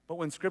 but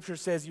when Scripture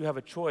says you have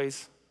a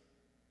choice,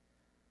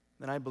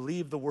 then I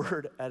believe the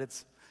word at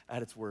its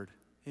word.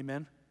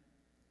 Amen?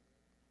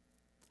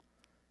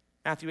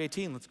 Matthew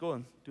 18, let's go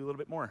and do a little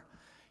bit more.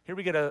 Here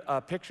we get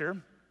a picture.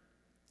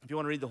 If you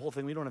want to read the whole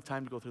thing, we don't have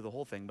time to go through the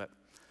whole thing, but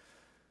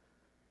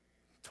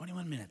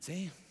 21 minutes,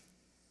 eh?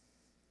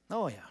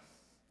 Oh, yeah.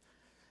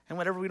 And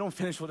whatever we don't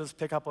finish, we'll just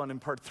pick up on in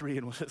part 3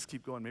 and we'll just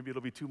keep going. Maybe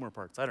it'll be 2 more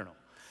parts. I don't know.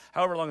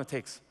 However long it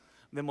takes.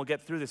 Then we'll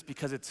get through this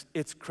because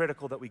it's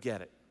critical that we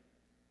get it.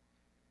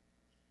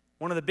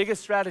 One of the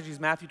biggest strategies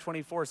Matthew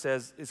 24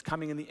 says is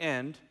coming in the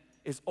end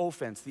is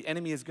offense. The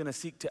enemy is going to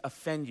seek to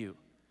offend you.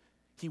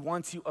 He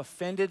wants you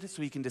offended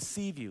so he can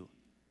deceive you,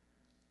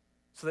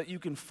 so that you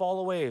can fall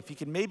away. If he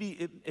can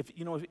if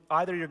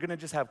either you're going to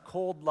just have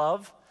cold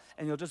love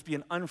and you'll just be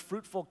an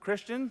unfruitful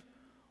Christian,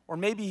 or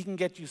maybe he can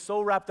get you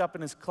so wrapped up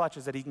in his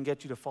clutches that he can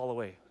get you to fall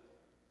away.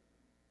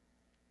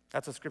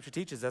 That's what Scripture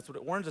teaches. That's what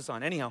it warns us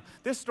on. Anyhow,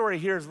 this story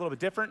here is a little bit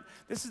different.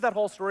 This is that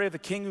whole story of the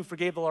king who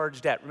forgave the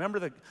large debt.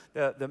 Remember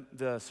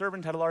the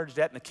servant had a large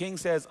debt, and the king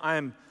says,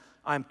 I'm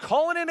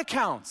calling in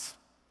accounts.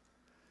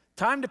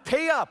 Time to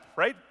pay up,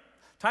 right?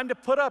 Time to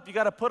put up. You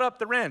got to put up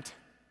the rent.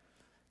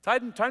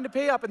 Time to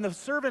pay up. And the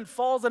servant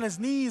falls on his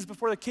knees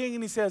before the king,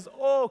 and he says,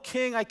 oh,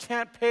 king, I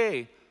can't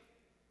pay.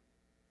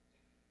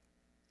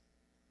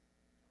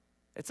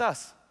 It's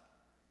us.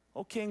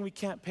 Oh, king, we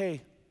can't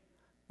pay.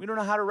 We don't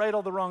know how to right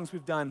all the wrongs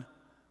we've done.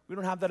 We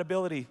don't have that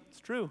ability. It's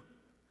true.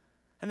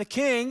 And the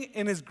king,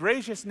 in his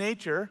gracious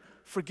nature,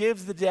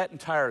 forgives the debt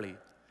entirely.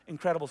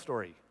 Incredible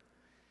story.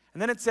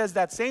 And then it says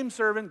that same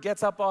servant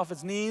gets up off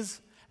his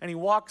knees and he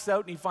walks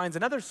out and he finds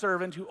another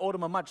servant who owed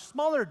him a much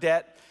smaller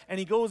debt, and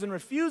he goes and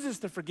refuses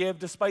to forgive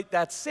despite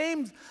that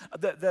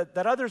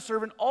other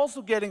servant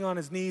also getting on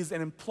his knees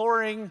and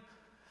imploring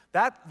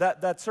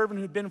that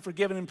servant who'd been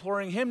forgiven,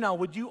 imploring him, now,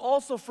 would you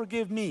also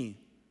forgive me?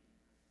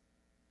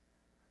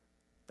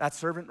 That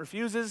servant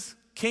refuses.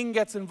 King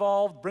gets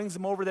involved, brings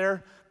him over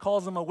there,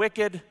 calls him a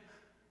wicked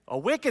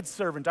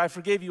servant. I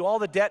forgave you all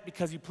the debt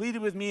because you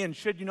pleaded with me, and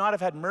should you not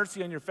have had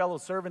mercy on your fellow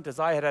servant as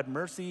I had had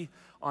mercy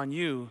on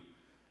you?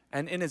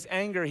 And in his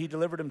anger, he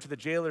delivered him to the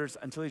jailers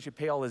until he should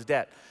pay all his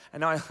debt.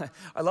 And now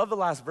I love the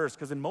last verse,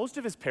 because in most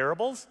of his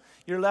parables,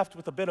 you're left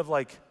with a bit of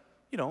like,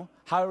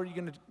 how are you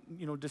going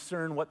to,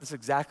 discern what this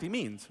exactly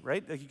means,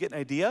 right? Like, you get an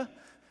idea?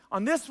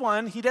 On this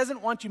one, he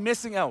doesn't want you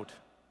missing out.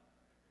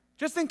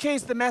 Just in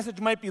case the message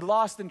might be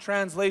lost in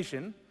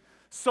translation,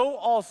 so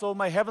also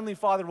my heavenly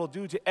Father will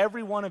do to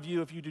every one of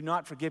you if you do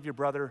not forgive your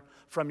brother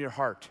from your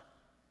heart.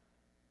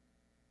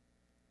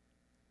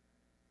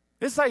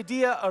 This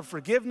idea of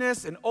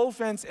forgiveness and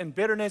offense and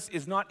bitterness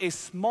is not a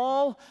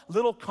small,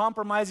 little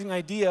compromising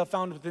idea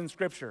found within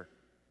Scripture.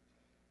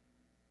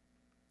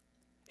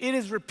 It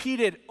is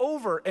repeated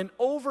over and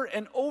over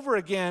and over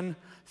again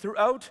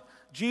throughout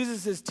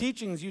Jesus'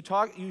 teachings. You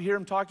hear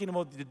him talking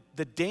about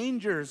the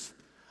dangers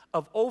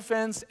of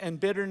offense and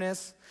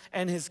bitterness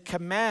and his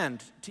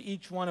command to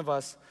each one of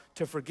us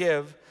to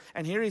forgive.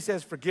 And here he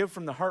says, forgive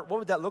from the heart. What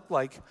would that look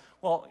like?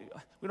 Well,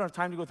 we don't have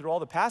time to go through all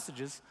the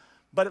passages,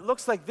 but it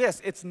looks like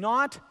this. It's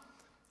not,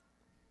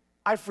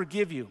 I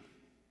forgive you.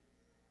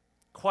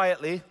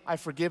 Quietly, I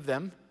forgive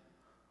them,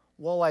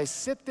 while I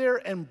sit there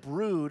and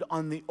brood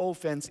on the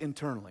offense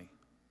internally.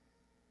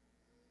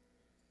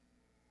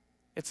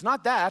 It's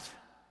not that.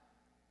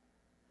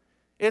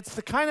 It's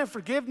the kind of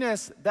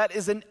forgiveness that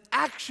is an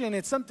action.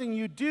 It's something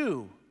you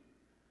do,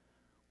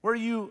 where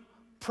you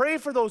pray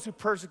for those who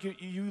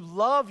persecute you. You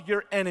love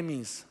your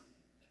enemies.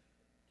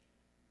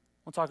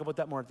 We'll talk about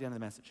that more at the end of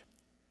the message.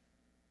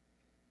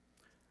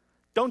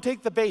 Don't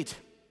take the bait.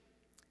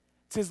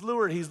 It's his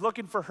lure. He's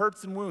looking for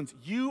hurts and wounds.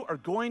 You are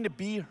going to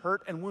be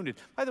hurt and wounded.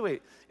 By the way,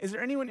 is there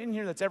anyone in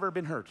here that's ever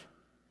been hurt?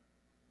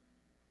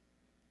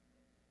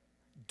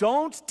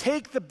 Don't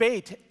take the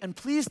bait, and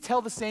please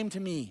tell the same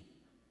to me.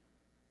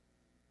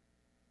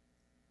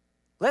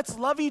 Let's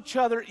love each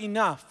other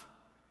enough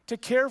to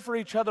care for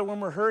each other when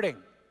we're hurting,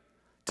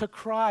 to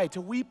cry,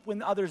 to weep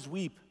when others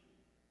weep.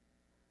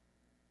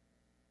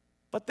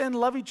 But then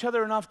love each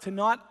other enough to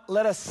not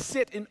let us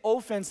sit in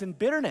offense and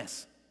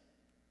bitterness.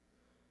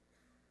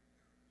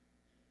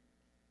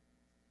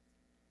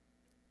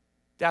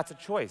 That's a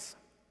choice.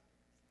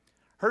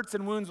 Hurts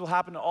and wounds will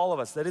happen to all of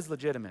us. That is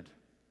legitimate.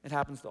 It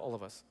happens to all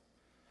of us.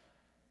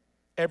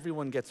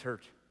 Everyone gets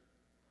hurt.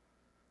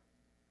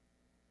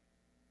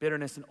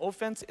 Bitterness and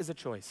offense is a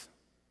choice.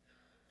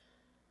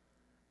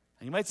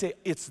 And you might say,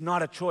 it's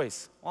not a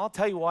choice. Well, I'll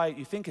tell you why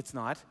you think it's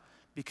not,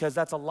 because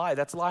that's a lie.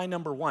 That's lie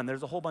number one.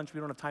 There's a whole bunch, we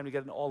don't have time to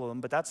get into all of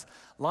them, but that's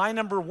lie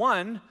number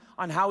one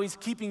on how he's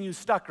keeping you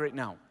stuck right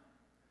now.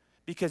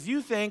 Because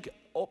you think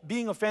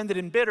being offended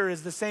and bitter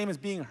is the same as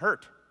being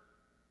hurt.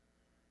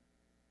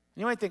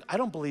 You might think, I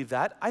don't believe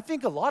that. I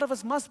think a lot of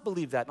us must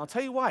believe that, and I'll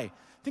tell you why.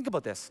 Think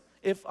about this.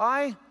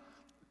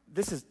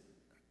 This is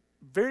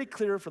very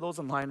clear for those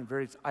online,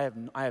 I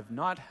have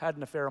not had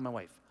an affair on my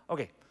wife.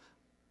 Okay.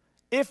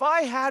 If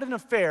I had an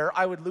affair,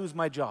 I would lose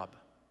my job.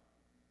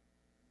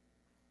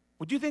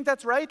 Would you think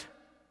that's right?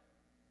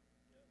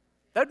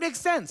 That makes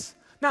sense.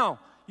 Now,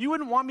 you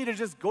wouldn't want me to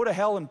just go to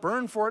hell and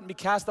burn for it and be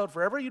cast out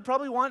forever. You'd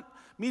probably want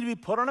me to be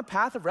put on a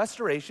path of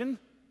restoration.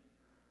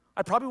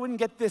 I probably wouldn't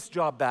get this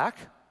job back.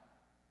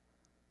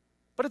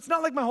 But it's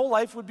not like my whole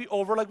life would be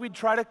over, like we'd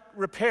try to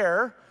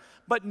repair.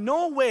 But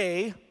no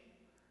way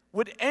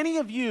would any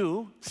of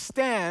you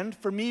stand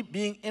for me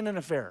being in an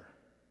affair.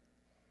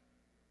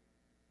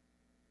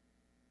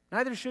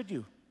 Neither should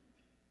you.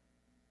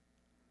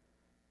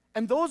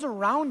 And those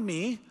around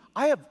me,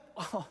 I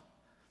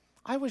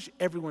wish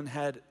everyone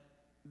had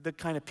the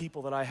kind of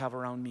people that I have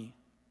around me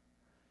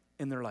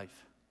in their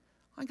life.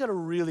 I got a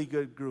really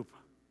good group.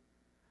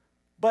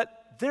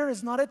 But there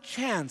is not a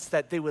chance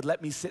that they would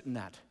let me sit in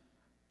that.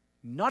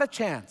 Not a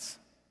chance.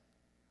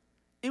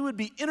 It would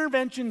be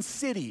intervention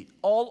city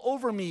all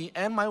over me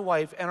and my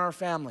wife and our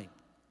family.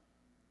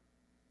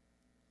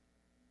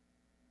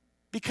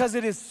 Because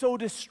it is so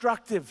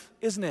destructive,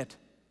 isn't it?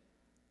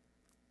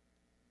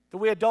 The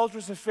way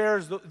adulterous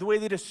affairs, the way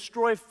they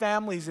destroy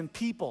families and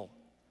people.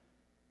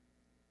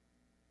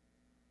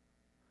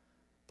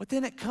 But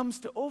then it comes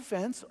to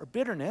offense or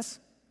bitterness,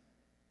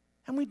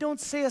 and we don't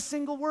say a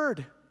single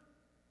word.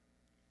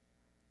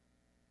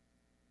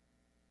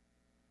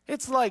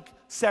 It's like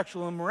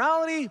sexual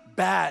immorality,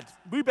 bad.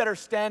 We better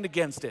stand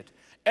against it.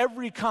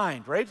 Every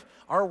kind, right?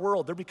 Our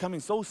world, they're becoming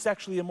so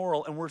sexually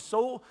immoral, and we're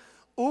so,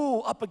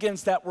 up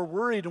against that. We're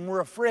worried and we're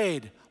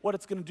afraid what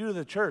it's going to do to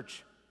the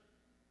church.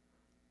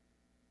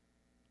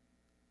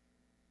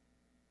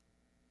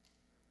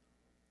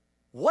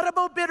 What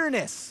about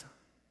bitterness?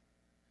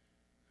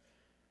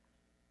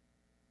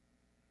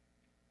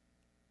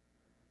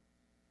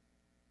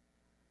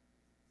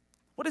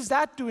 What is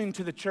that doing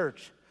to the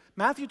church?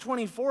 Matthew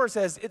 24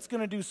 says it's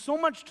going to do so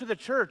much to the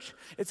church,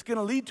 it's going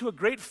to lead to a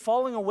great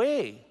falling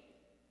away.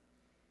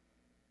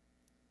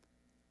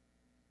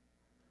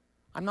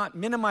 I'm not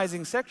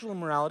minimizing sexual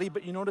immorality,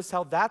 but you notice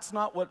how that's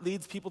not what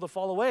leads people to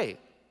fall away. I'm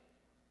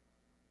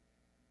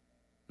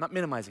not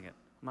minimizing it.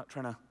 I'm not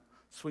trying to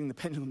swing the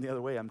pendulum the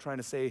other way. I'm trying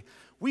to say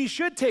we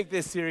should take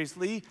this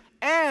seriously,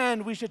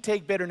 and we should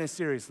take bitterness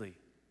seriously.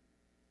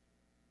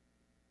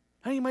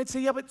 Now you might say,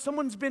 yeah, but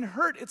someone's been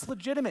hurt. It's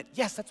legitimate.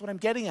 Yes, that's what I'm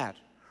getting at.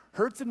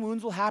 Hurts and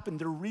wounds will happen.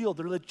 They're real.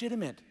 They're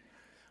legitimate.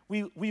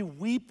 We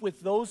weep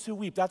with those who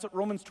weep. That's what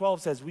Romans 12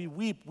 says. We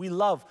weep, we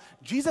love.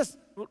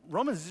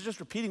 Romans is just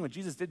repeating what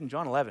Jesus did in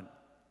John 11.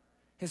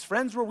 His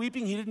friends were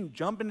weeping. He didn't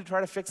jump in to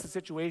try to fix the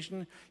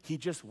situation. He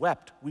just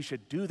wept. We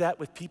should do that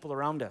with people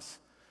around us.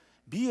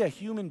 Be a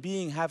human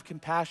being, have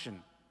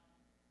compassion.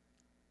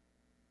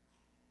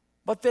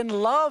 But then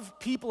love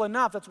people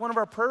enough. That's one of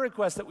our prayer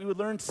requests, that we would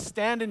learn to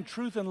stand in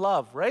truth and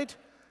love, right?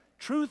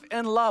 Truth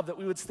and love, that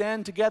we would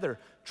stand together.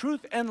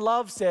 Truth and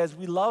love says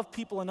we love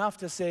people enough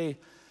to say,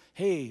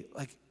 hey,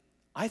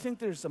 I think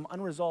there's some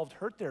unresolved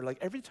hurt there.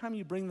 Every time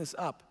you bring this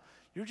up,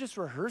 you're just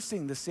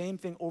rehearsing the same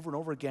thing over and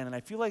over again. And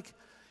I feel like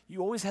you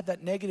always have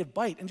that negative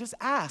bite. And just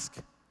ask,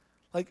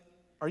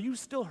 are you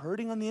still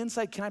hurting on the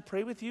inside? Can I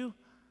pray with you?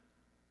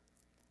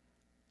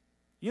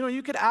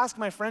 You could ask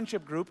my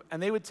friendship group,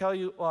 and they would tell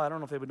you, well, I don't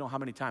know if they would know how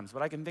many times,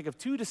 but I can think of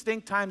 2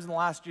 distinct times in the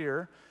last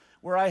year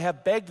where I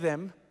have begged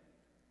them,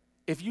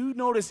 if you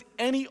notice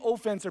any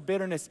offense or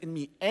bitterness in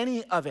me,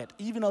 any of it,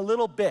 even a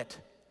little bit,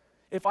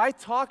 if I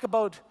talk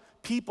about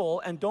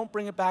people and don't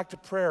bring it back to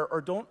prayer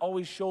or don't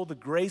always show the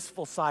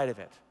graceful side of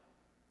it,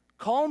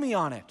 call me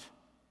on it.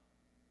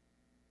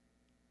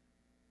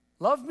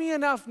 Love me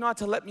enough not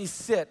to let me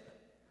sit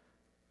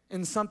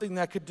in something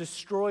that could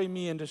destroy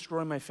me and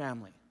destroy my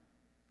family.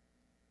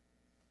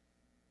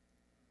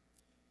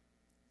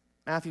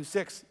 Matthew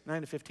 6,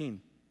 9-15.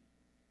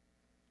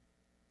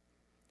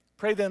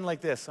 Pray then like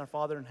this: Our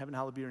Father in heaven,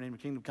 hallowed be your name. Your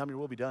kingdom come, your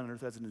will be done on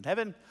earth as it is in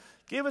heaven.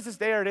 Give us this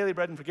day our daily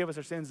bread, and forgive us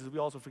our sins as we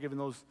also forgive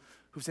those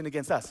who sin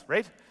against us,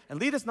 right? And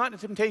lead us not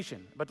into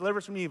temptation, but deliver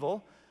us from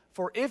evil.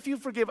 For if you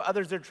forgive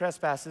others their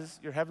trespasses,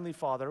 your heavenly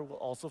Father will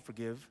also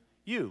forgive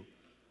you.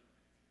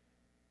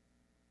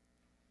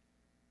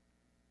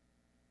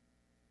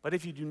 But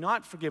if you do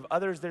not forgive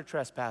others their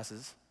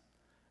trespasses,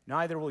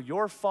 neither will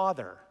your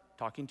Father,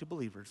 talking to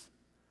believers,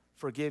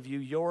 forgive you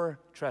your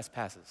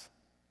trespasses.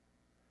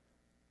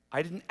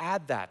 I didn't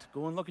add that.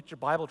 Go and look at your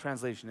Bible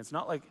translation. It's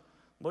not like,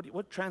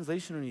 what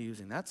translation are you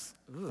using? That's,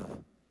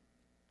 ugh.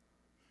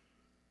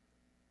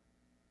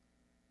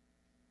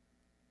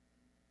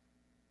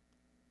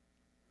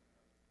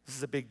 This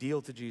is a big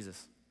deal to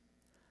Jesus.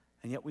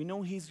 And yet we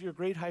know he's your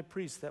great high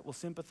priest that will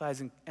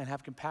sympathize and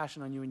have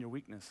compassion on you in your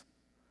weakness.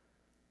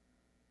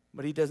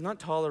 But he does not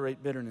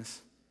tolerate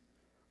bitterness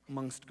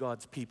amongst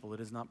God's people. It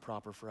is not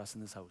proper for us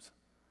in this house.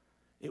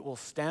 It will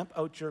stamp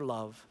out your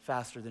love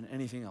faster than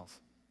anything else.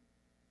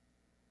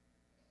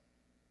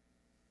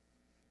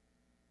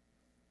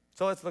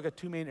 So let's look at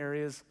 2 main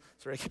areas.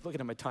 Sorry, I keep looking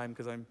at my time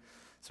because I'm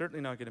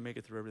certainly not going to make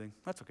it through everything.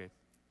 That's okay.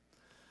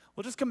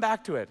 We'll just come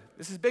back to it.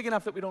 This is big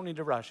enough that we don't need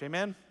to rush.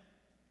 Amen?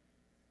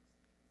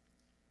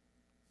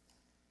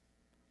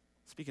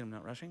 Speaking of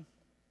not rushing,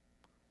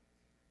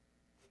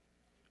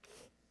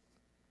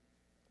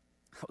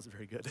 that was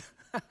very good.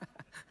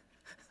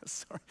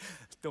 Sorry,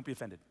 don't be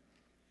offended.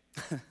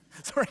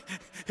 Sorry,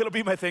 it'll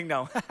be my thing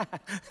now.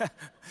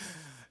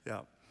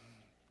 Yeah.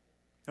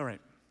 All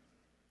right.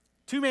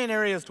 2 main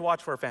areas to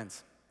watch for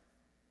offense.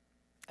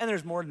 And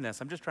there's more than this.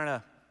 I'm just trying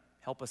to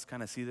help us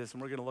kind of see this,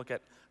 and we're going to look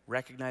at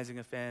recognizing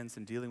offense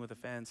and dealing with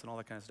offense and all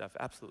that kind of stuff.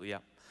 Absolutely, yeah.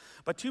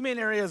 But 2 main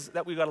areas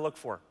that we've got to look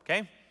for,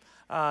 okay?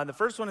 The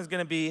first one is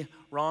going to be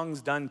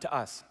wrongs done to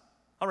us.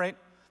 All right,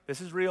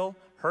 this is real.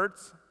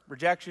 Hurts,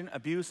 rejection,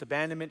 abuse,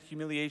 abandonment,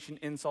 humiliation,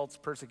 insults,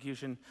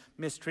 persecution,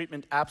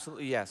 mistreatment,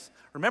 absolutely yes.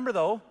 Remember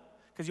though,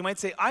 because you might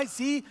say, I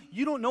see,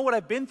 you don't know what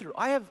I've been through.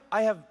 I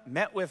have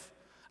met with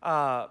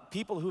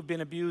people who've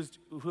been abused,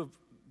 who have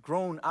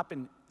grown up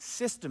in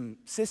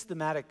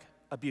systematic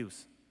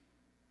abuse.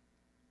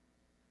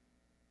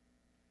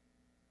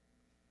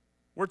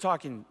 We're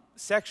talking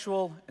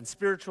sexual and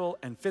spiritual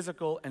and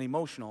physical and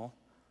emotional,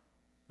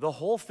 the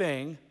whole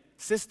thing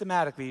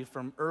systematically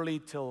from early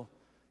till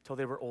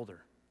they were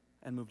older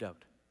and moved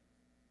out.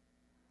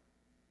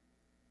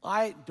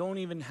 I don't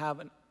even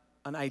have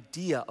an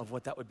idea of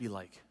what that would be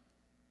like.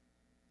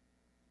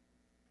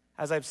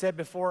 As I've said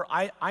before,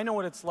 I know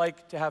what it's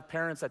like to have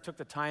parents that took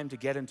the time to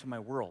get into my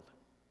world,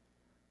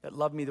 that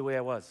loved me the way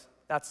I was.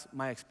 That's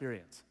my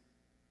experience.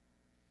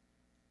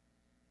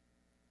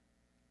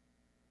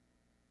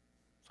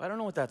 So I don't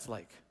know what that's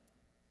like.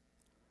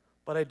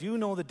 But I do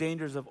know the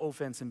dangers of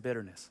offense and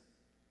bitterness.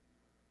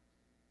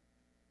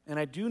 And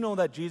I do know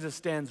that Jesus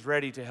stands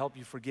ready to help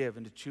you forgive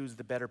and to choose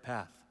the better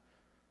path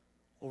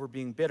over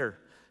being bitter.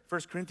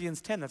 1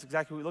 Corinthians 10, that's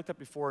exactly what we looked at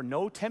before.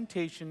 No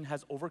temptation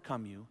has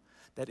overcome you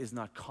that is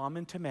not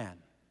common to man.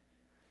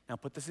 Now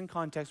put this in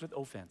context with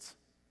offense.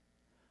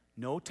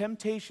 No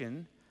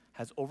temptation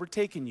has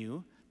overtaken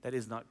you that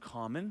is not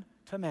common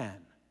to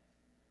man.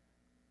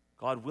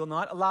 God will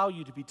not allow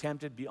you to be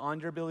tempted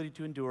beyond your ability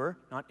to endure,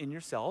 not in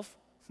yourself,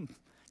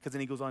 because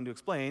then he goes on to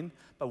explain,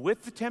 but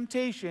with the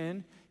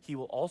temptation, he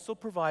will also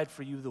provide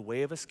for you the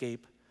way of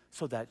escape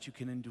so that you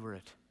can endure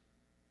it.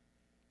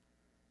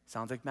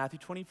 Sounds like Matthew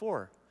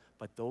 24,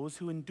 but those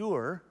who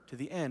endure to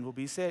the end will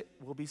be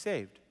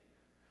saved.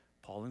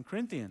 Paul in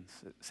Corinthians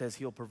says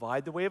he'll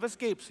provide the way of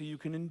escape so you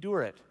can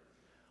endure it.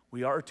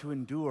 We are to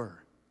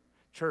endure.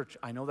 Church,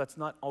 I know that's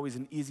not always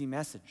an easy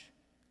message,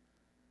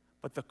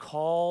 But the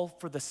call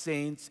for the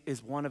saints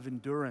is one of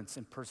endurance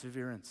and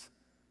perseverance.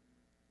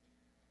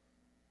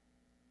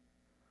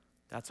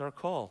 That's our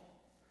call.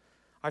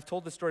 I've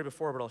told this story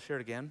before, but I'll share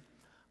it again.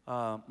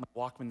 My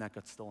Walkman that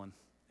got stolen.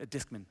 A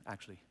Discman,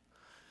 actually.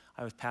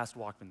 I was past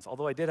Walkmans.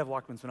 Although I did have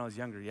Walkmans when I was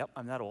younger. Yep,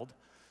 I'm that old.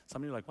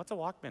 Some of you are like, what's a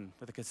Walkman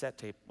with a cassette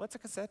tape? What's a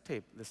cassette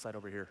tape? This side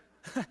over here.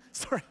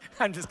 Sorry,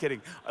 I'm just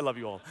kidding. I love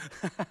you all.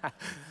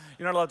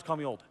 You're not allowed to call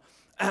me old.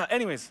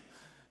 Anyways,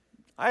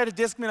 I had a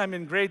Discman. I'm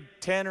in grade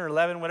 10 or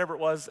 11, whatever it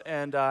was,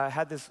 and I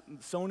had this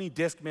Sony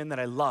Discman that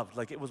I loved.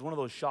 Like, it was one of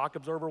those shock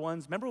absorber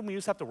ones. Remember when we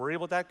used to have to worry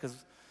about that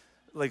because,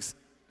 like,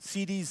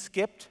 CDs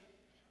skipped?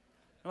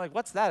 I'm like,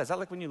 what's that? Is that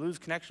like when you lose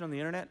connection on the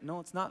internet?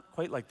 No, it's not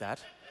quite like that.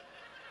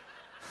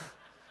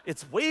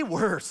 It's way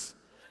worse.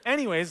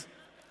 Anyways,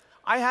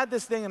 I had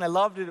this thing and I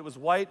loved it. It was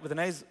white with a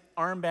nice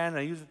armband and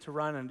I used it to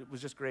run and it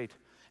was just great.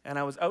 And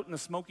I was out in the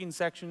smoking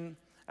section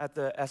at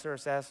the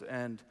SRSS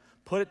and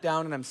put it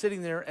down and I'm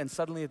sitting there and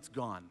suddenly it's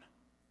gone.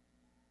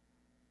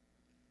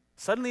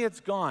 Suddenly it's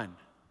gone.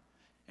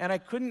 And I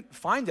couldn't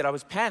find it. I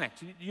was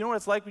panicked. You know what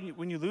it's like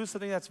when you lose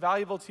something that's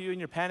valuable to you and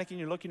you're panicking,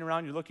 you're looking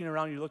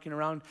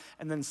around,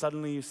 and then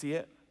suddenly you see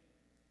it?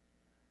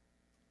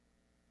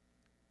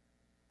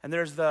 And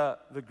there's the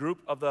group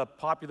of the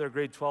popular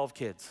grade 12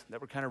 kids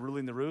that were kind of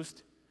ruling the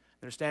roost.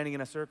 They're standing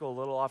in a circle a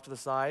little off to the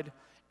side.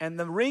 And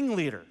the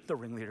ringleader,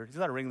 he's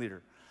not a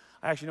ringleader.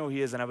 I actually know who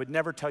he is, and I would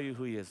never tell you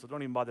who he is, so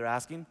don't even bother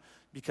asking,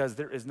 because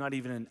there is not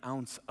even an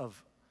ounce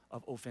of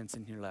offense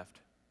in here left.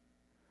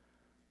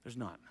 There's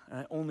not.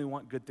 And I only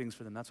want good things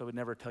for them. That's why I would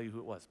never tell you who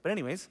it was. But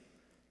anyways,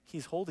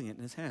 he's holding it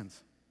in his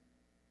hands.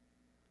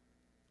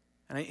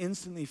 And I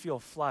instantly feel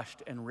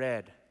flushed and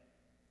red.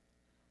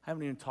 I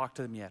haven't even talked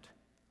to them yet.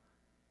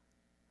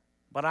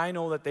 But I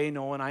know that they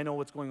know, and I know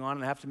what's going on,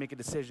 and I have to make a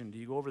decision. Do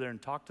you go over there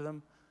and talk to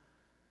them?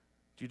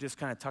 Do you just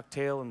kind of tuck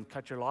tail and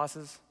cut your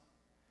losses?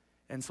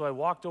 And so I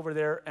walked over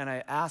there, and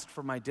I asked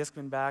for my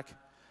Discman back,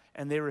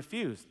 and they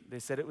refused. They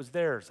said it was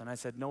theirs, and I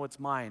said, no, it's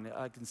mine.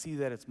 I can see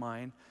that it's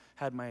mine.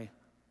 Had my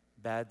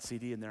bad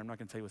CD in there. I'm not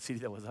going to tell you what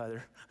CD that was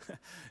either.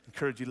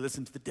 Encourage you to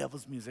listen to the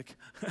devil's music.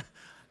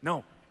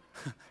 No.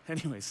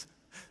 Anyways,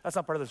 that's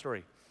not part of the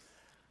story.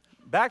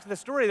 Back to the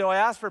story, though. I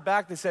asked for it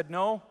back. They said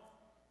no.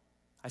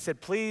 I said,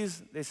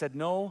 please. They said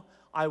no.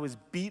 I was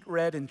beet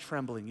red and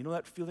trembling. You know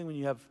that feeling when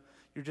you're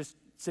just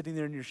sitting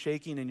there and you're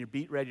shaking and you're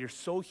beet red? You're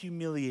so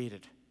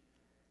humiliated.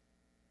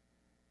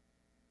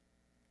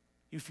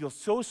 You feel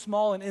so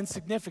small and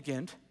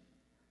insignificant,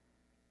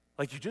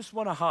 like you just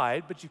want to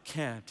hide, but you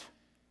can't.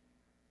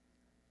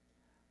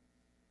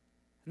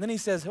 And then he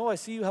says, oh, I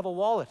see you have a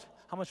wallet.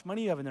 How much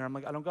money do you have in there? I'm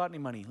like, I don't got any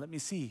money. Let me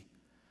see.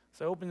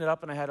 So I opened it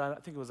up and I had, I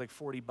think it was like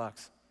 $40.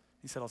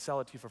 He said, I'll sell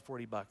it to you for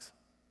 $40.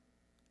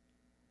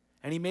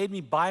 And he made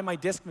me buy my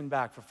Discman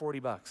back for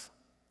 $40.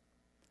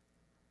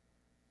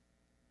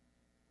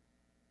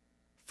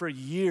 For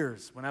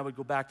years, when I would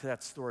go back to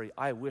that story,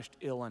 I wished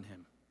ill on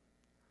him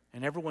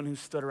and everyone who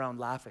stood around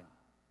laughing.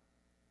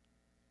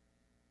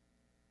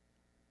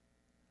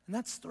 And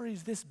that story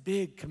is this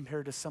big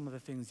compared to some of the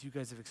things you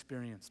guys have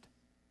experienced.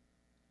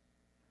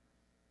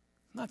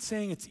 I'm not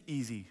saying it's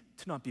easy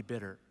to not be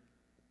bitter.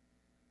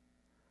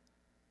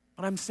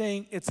 But I'm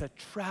saying it's a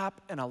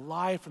trap and a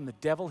lie from the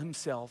devil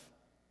himself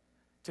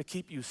to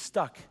keep you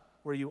stuck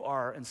where you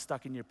are and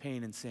stuck in your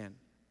pain and sin.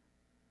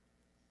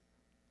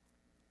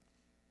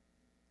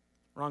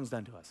 Wrong's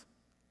done to us.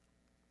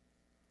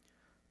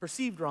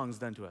 Perceived wrong's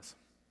done to us.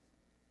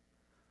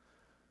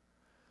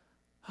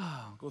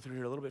 I'll go through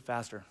here a little bit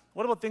faster.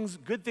 What about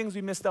good things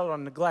we missed out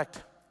on,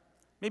 neglect?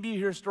 Maybe you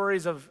hear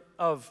stories of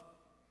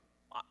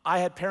I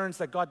had parents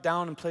that got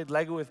down and played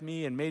Lego with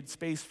me and made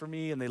space for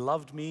me and they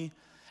loved me.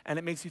 And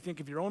it makes you think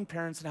of your own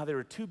parents and how they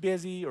were too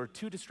busy or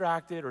too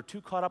distracted or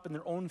too caught up in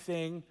their own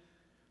thing.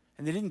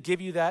 And they didn't give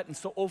you that, and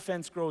so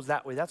offense grows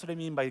that way. That's what I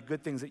mean by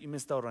good things that you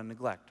missed out on,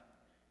 neglect.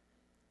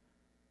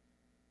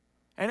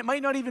 And it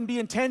might not even be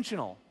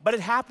intentional, but it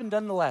happened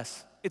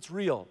nonetheless. It's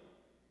real.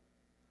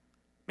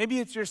 Maybe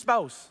it's your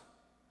spouse.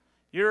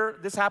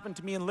 This happened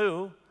to me and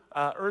Lou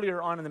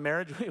earlier on in the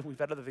marriage. We've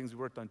had other things we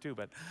worked on too,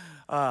 but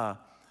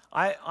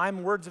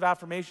I'm words of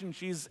affirmation.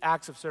 She's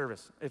acts of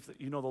service, if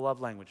you know the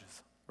love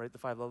languages, right? The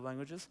 5 love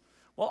languages.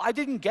 Well, I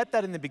didn't get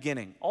that in the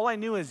beginning. All I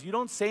knew is you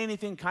don't say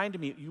anything kind to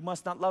me, you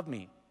must not love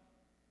me.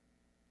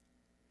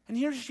 And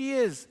here she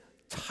is,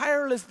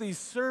 tirelessly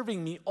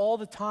serving me all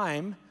the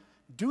time,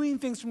 doing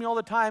things for me all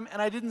the time,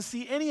 and I didn't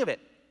see any of it.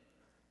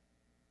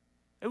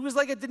 It was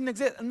like it didn't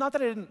exist. And not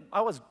that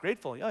I was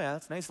grateful. Oh yeah,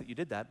 that's nice that you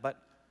did that. But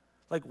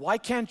like, why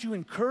can't you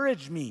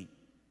encourage me?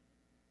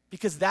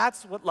 Because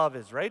that's what love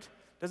is, right?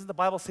 Doesn't the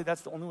Bible say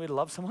that's the only way to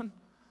love someone?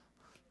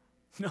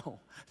 No,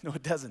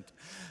 it doesn't.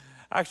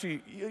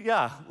 Actually,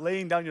 yeah,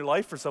 laying down your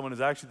life for someone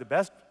is actually the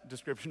best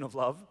description of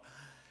love.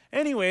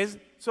 Anyways,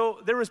 so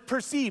there was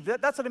perceived.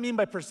 That's what I mean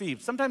by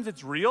perceived. Sometimes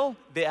it's real.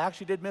 They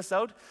actually did miss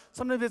out.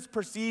 Sometimes it's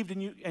perceived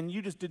and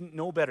you just didn't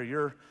know better.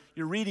 You're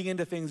reading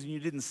into things and you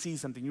didn't see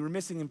something. You were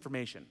missing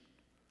information.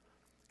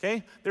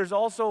 Okay? There's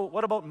also,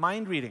 what about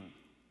mind reading?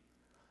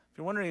 If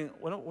you're wondering,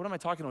 what am I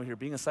talking about here?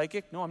 Being a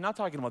psychic? No, I'm not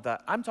talking about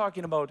that. I'm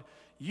talking about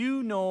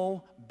you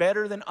know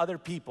better than other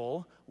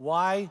people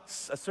why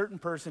a certain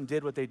person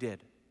did what they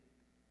did.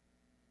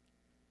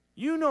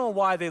 You know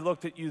why they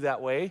looked at you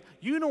that way.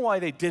 You know why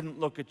they didn't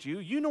look at you.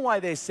 You know why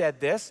they said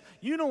this.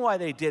 You know why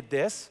they did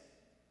this.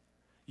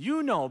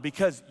 You know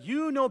because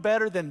you know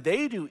better than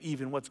they do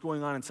even what's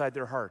going on inside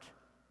their heart.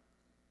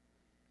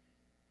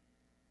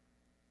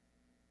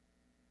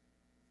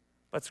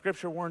 But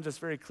Scripture warns us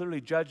very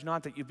clearly, judge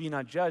not that you be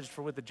not judged,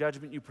 for with the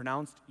judgment you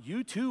pronounced,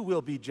 you too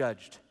will be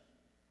judged.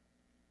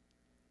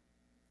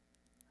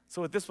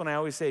 So with this one, I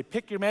always say,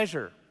 pick your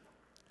measure.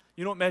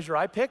 You know what measure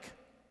I pick?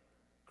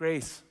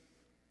 Grace.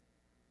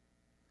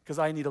 Because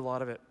I need a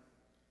lot of it.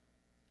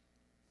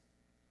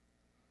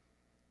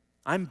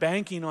 I'm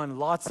banking on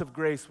lots of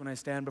grace when I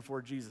stand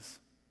before Jesus.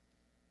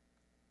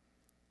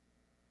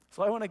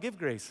 So I want to give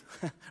grace,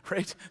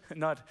 right?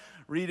 Not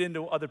read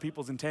into other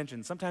people's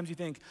intentions. Sometimes you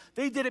think,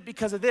 they did it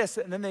because of this,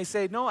 and then they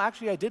say, no,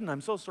 actually I didn't.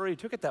 I'm so sorry you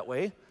took it that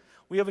way.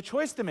 We have a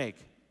choice to make.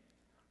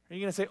 Are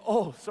you going to say,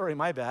 oh, sorry,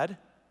 my bad.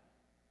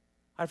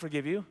 I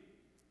forgive you?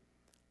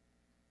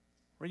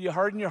 Or you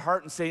harden your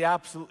heart and say,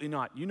 absolutely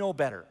not. You know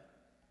better.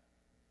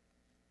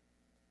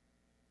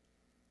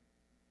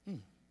 Man,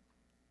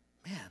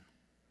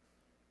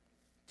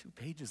 2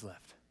 pages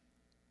left.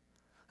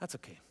 That's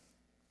okay.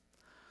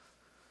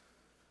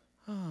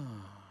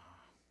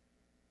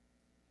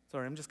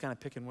 Sorry, I'm just kind of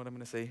picking what I'm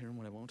going to say here and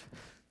what I won't.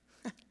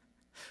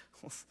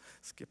 We'll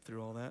skip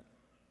through all that.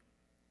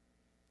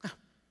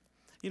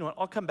 You know what?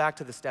 I'll come back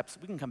to the steps.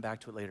 We can come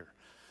back to it later.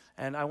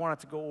 And I wanted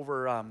to go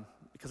over,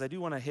 because I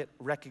do want to hit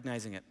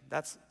recognizing it.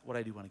 That's what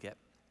I do want to get.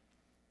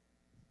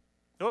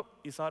 Oh,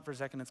 you saw it for a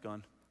second, it's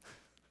gone.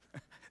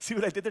 See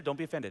what I did there? Don't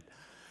be offended.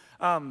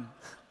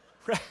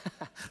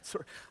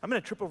 Sorry, I'm going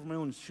to trip over my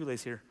own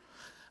shoelace here.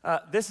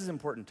 This is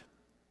important.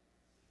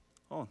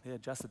 Oh, they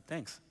adjusted.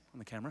 Thanks on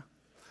the camera.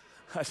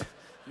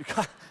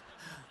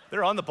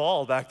 They're on the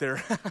ball back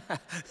there.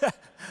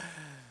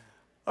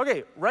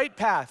 Okay, right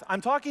path. I'm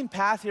talking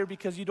path here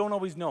because you don't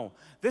always know.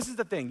 This is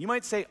the thing. You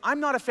might say, I'm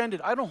not offended.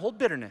 I don't hold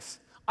bitterness.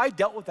 I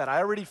dealt with that. I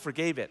already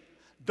forgave it.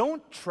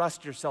 Don't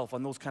trust yourself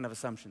on those kind of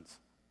assumptions.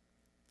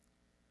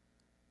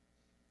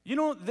 You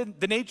know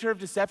the nature of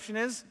deception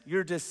is?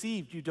 You're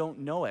deceived. You don't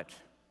know it.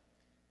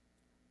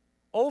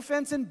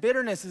 Offense and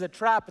bitterness is a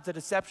trap. It's a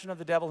deception of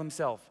the devil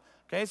himself.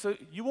 Okay, so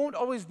you won't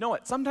always know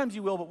it. Sometimes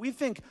you will, but we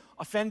think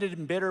offended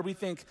and bitter, we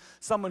think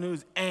someone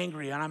who's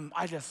angry and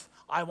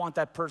I want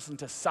that person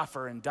to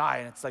suffer and die,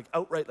 and it's like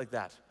outright like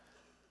that.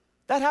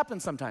 That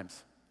happens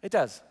sometimes. It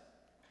does,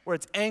 where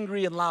it's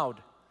angry and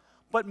loud.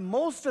 But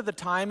most of the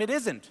time it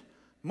isn't.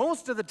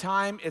 Most of the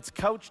time it's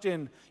couched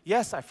in,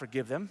 yes, I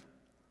forgive them,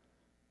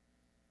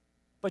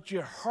 but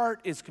your heart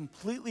is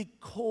completely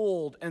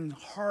cold and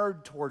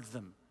hard towards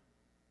them.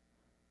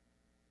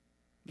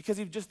 Because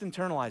you've just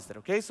internalized it,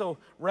 okay? So,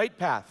 right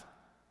path.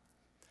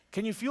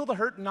 Can you feel the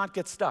hurt and not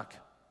get stuck?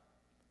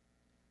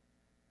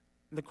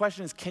 And the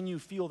question is, can you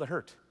feel the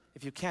hurt?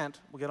 If you can't,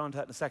 we'll get on to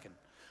that in a second.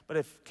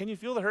 But can you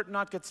feel the hurt and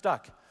not get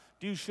stuck?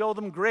 Do you show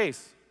them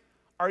grace?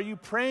 Are you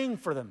praying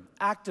for them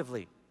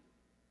actively?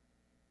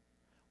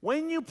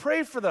 When you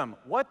pray for them,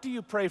 what do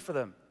you pray for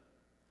them?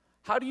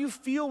 How do you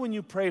feel when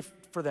you pray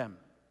for them?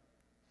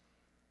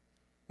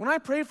 When I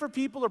pray for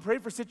people or pray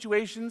for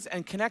situations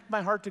and connect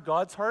my heart to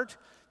God's heart,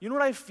 you know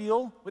what I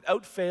feel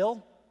without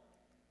fail?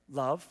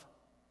 Love.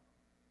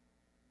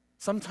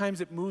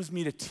 Sometimes it moves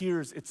me to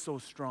tears. It's so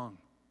strong.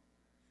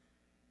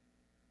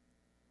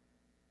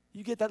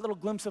 You get that little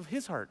glimpse of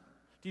His heart.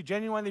 Do you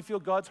genuinely feel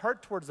God's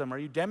heart towards them? Are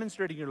you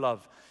demonstrating your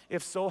love?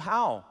 If so,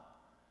 how?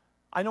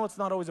 I know it's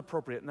not always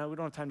appropriate. Now, we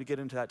don't have time to get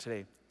into that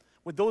today.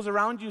 Would those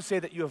around you say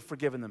that you have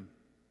forgiven them?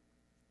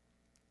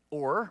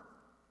 Or,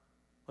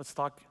 let's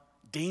talk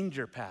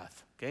danger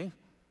path, okay?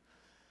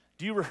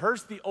 Do you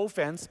rehearse the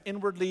offense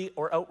inwardly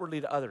or outwardly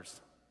to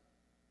others?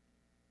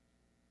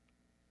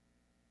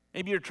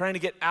 Maybe you're trying to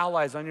get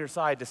allies on your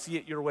side to see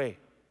it your way.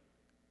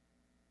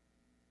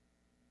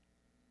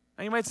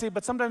 And you might say,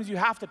 but sometimes you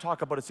have to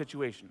talk about a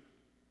situation.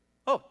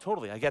 Oh,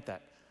 totally, I get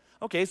that.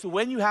 Okay, so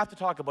when you have to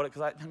talk about it,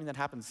 because I mean that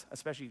happens,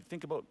 especially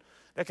think about,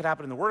 that could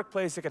happen in the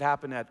workplace, it could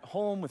happen at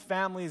home with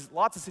families,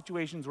 lots of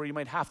situations where you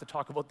might have to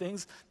talk about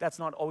things. That's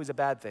not always a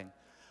bad thing.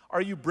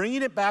 Are you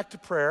bringing it back to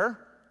prayer?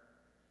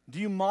 Do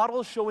you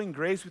model showing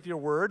grace with your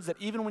words, that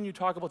even when you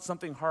talk about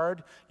something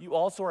hard, you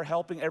also are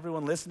helping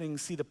everyone listening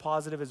see the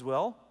positive as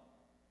well?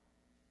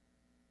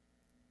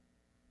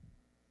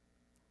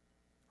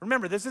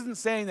 Remember, this isn't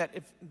saying that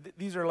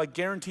these are like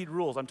guaranteed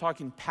rules. I'm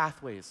talking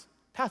pathways.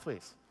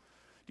 Pathways.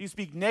 Do you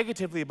speak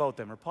negatively about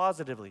them or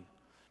positively?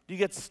 Do you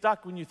get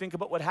stuck when you think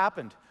about what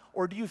happened?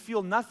 Or do you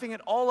feel nothing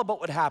at all about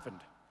what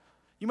happened?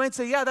 You might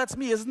say, yeah, that's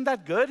me. Isn't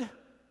that good?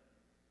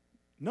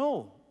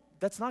 No,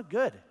 that's not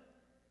good.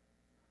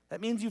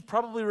 That means you've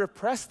probably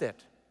repressed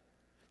it.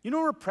 You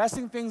know,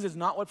 repressing things is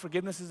not what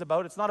forgiveness is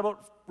about. It's not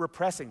about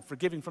repressing,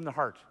 forgiving from the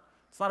heart.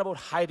 It's not about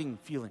hiding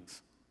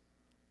feelings.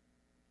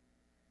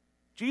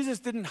 Jesus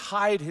didn't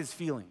hide his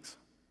feelings.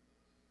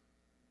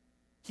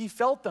 He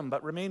felt them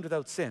but remained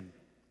without sin.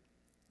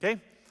 Okay?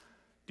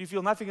 Do you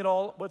feel nothing at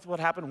all with what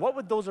happened? What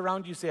would those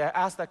around you say? I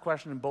asked that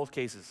question in both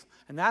cases.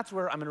 And that's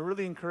where I'm going to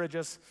really encourage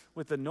us,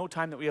 with the no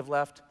time that we have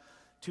left,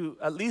 to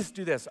at least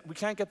do this. We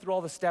can't get through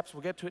all the steps.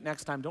 We'll get to it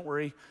next time. Don't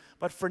worry.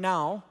 But for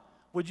now,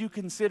 would you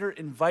consider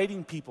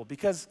inviting people?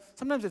 Because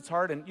sometimes it's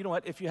hard, and you know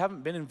what? If you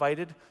haven't been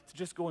invited, to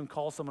just go and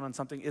call someone on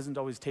something isn't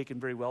always taken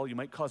very well. You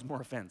might cause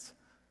more offense.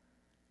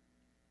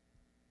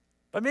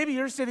 But maybe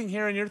you're sitting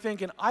here and you're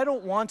thinking, I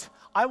want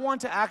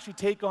to actually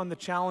take on the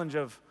challenge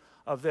of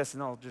this.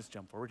 And I'll just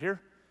jump forward here.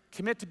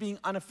 Commit to being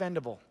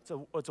unoffendable.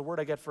 It's a word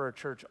I get for our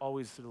church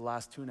always through the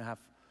last 2.5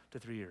 to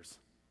 3 years.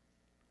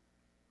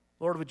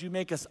 Lord, would you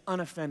make us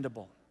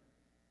unoffendable?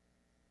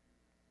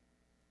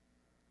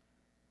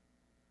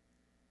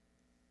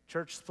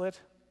 Church split,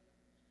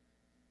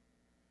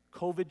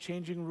 COVID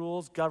changing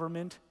rules,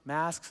 government,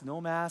 masks, no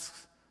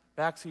masks,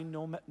 vaccine,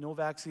 no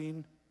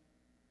vaccine.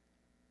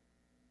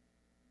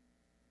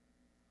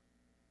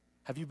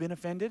 Have you been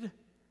offended?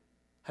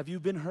 Have you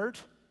been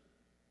hurt?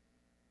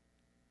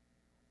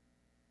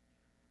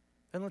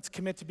 Then let's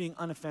commit to being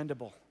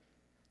unoffendable.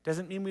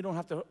 Doesn't mean we don't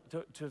have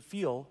to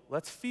feel.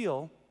 Let's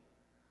feel.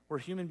 We're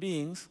human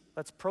beings.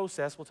 Let's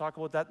process. We'll talk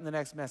about that in the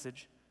next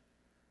message.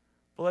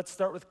 But let's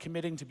start with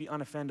committing to be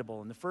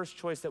unoffendable. And the first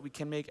choice that we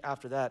can make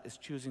after that is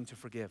choosing to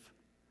forgive.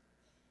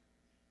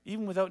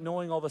 Even without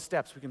knowing all the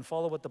steps, we can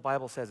follow what the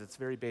Bible says. It's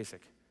very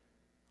basic.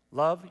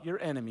 Love your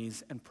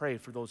enemies and pray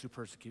for those who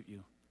persecute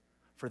you.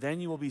 For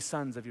then you will be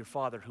sons of your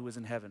Father who is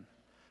in heaven.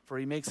 For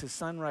he makes his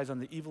sun rise on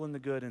the evil and the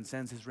good and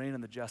sends his rain on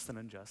the just and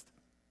unjust.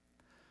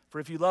 For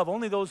if you love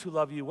only those who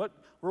love you, what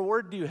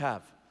reward do you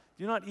have?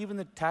 Do not even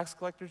the tax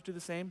collectors do the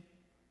same?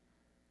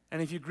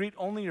 And if you greet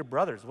only your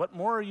brothers, what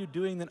more are you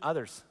doing than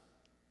others?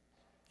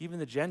 Even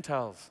the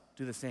Gentiles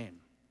do the same.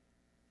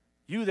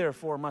 You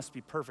therefore must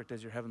be perfect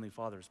as your heavenly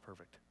Father is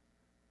perfect.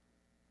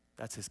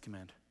 That's his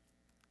command.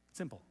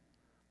 Simple.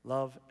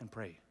 Love and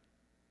pray.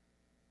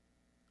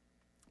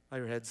 Bow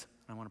your heads.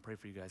 I want to pray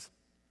for you guys.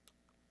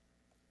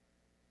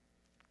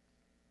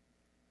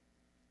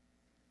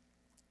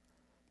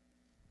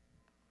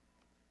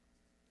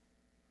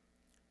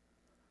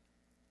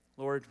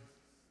 Lord,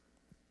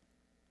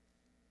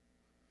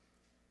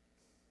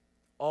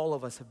 all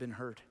of us have been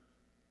hurt.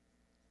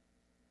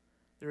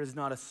 There is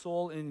not a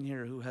soul in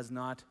here who has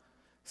not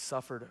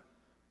suffered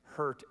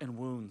hurt and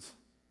wounds.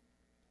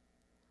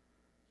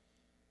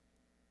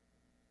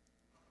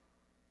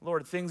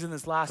 Lord, things in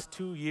this last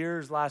 2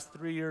 years, last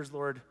 3 years,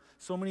 Lord,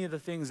 so many of the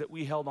things that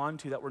we held on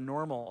to that were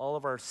normal, all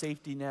of our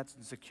safety nets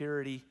and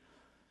security,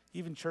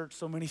 even church,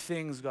 so many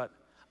things got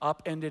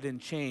upended and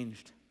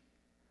changed.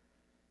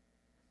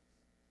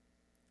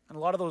 And a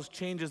lot of those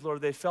changes,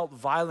 Lord, they felt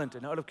violent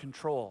and out of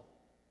control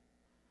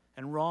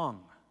and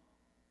wrong.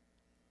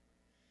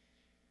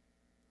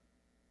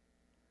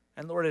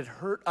 And Lord, it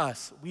hurt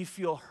us. We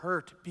feel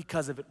hurt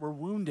because of it. We're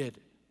wounded.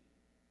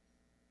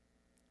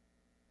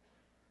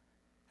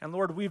 And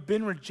Lord, we've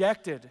been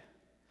rejected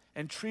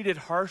and treated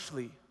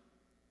harshly.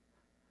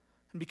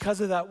 And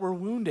because of that, we're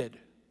wounded.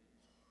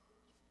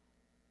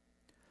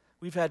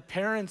 We've had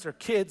parents or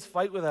kids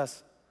fight with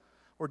us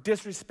or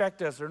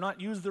disrespect us or not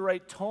use the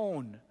right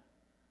tone.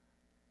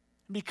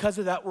 And because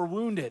of that, we're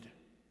wounded.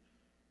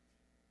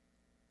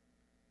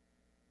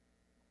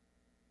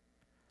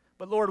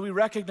 But Lord, we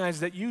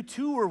recognize that you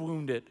too were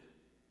wounded.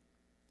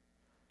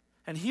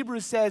 And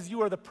Hebrews says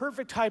you are the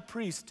perfect high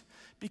priest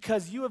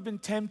because you have been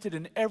tempted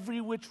in every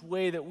which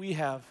way that we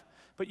have,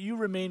 but you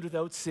remained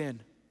without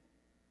sin.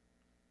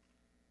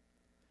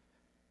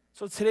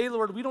 So today,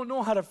 Lord, we don't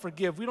know how to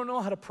forgive. We don't know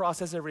how to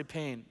process every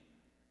pain.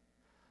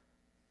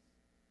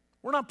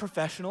 We're not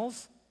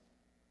professionals.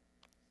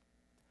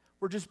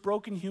 We're just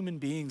broken human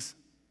beings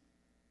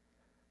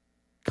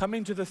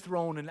coming to the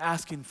throne and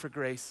asking for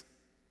grace.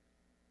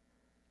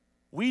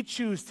 We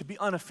choose to be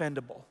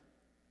unoffendable,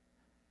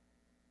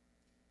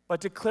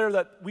 but declare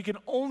that we can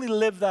only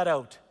live that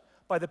out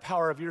by the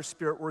power of your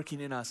Spirit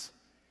working in us.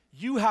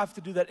 You have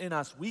to do that in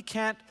us. We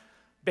can't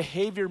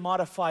behavior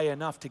modify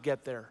enough to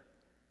get there.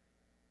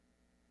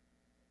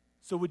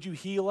 So would you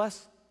heal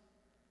us?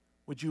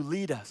 Would you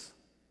lead us?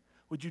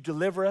 Would you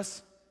deliver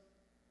us?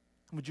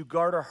 And would you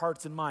guard our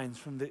hearts and minds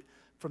from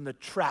the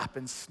trap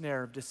and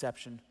snare of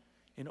deception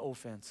and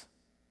offense?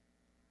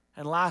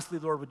 And lastly,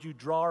 Lord, would you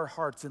draw our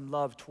hearts in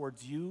love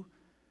towards you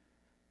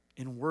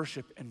in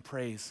worship and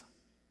praise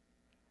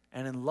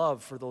and in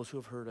love for those who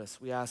have hurt us.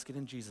 We ask it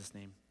in Jesus'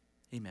 name.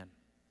 Amen.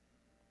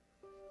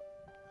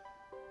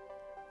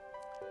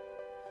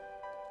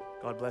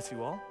 God bless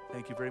you all.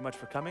 Thank you very much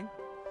for coming.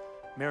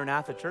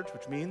 Maranatha Church,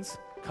 which means,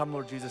 come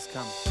Lord Jesus,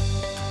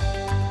 come.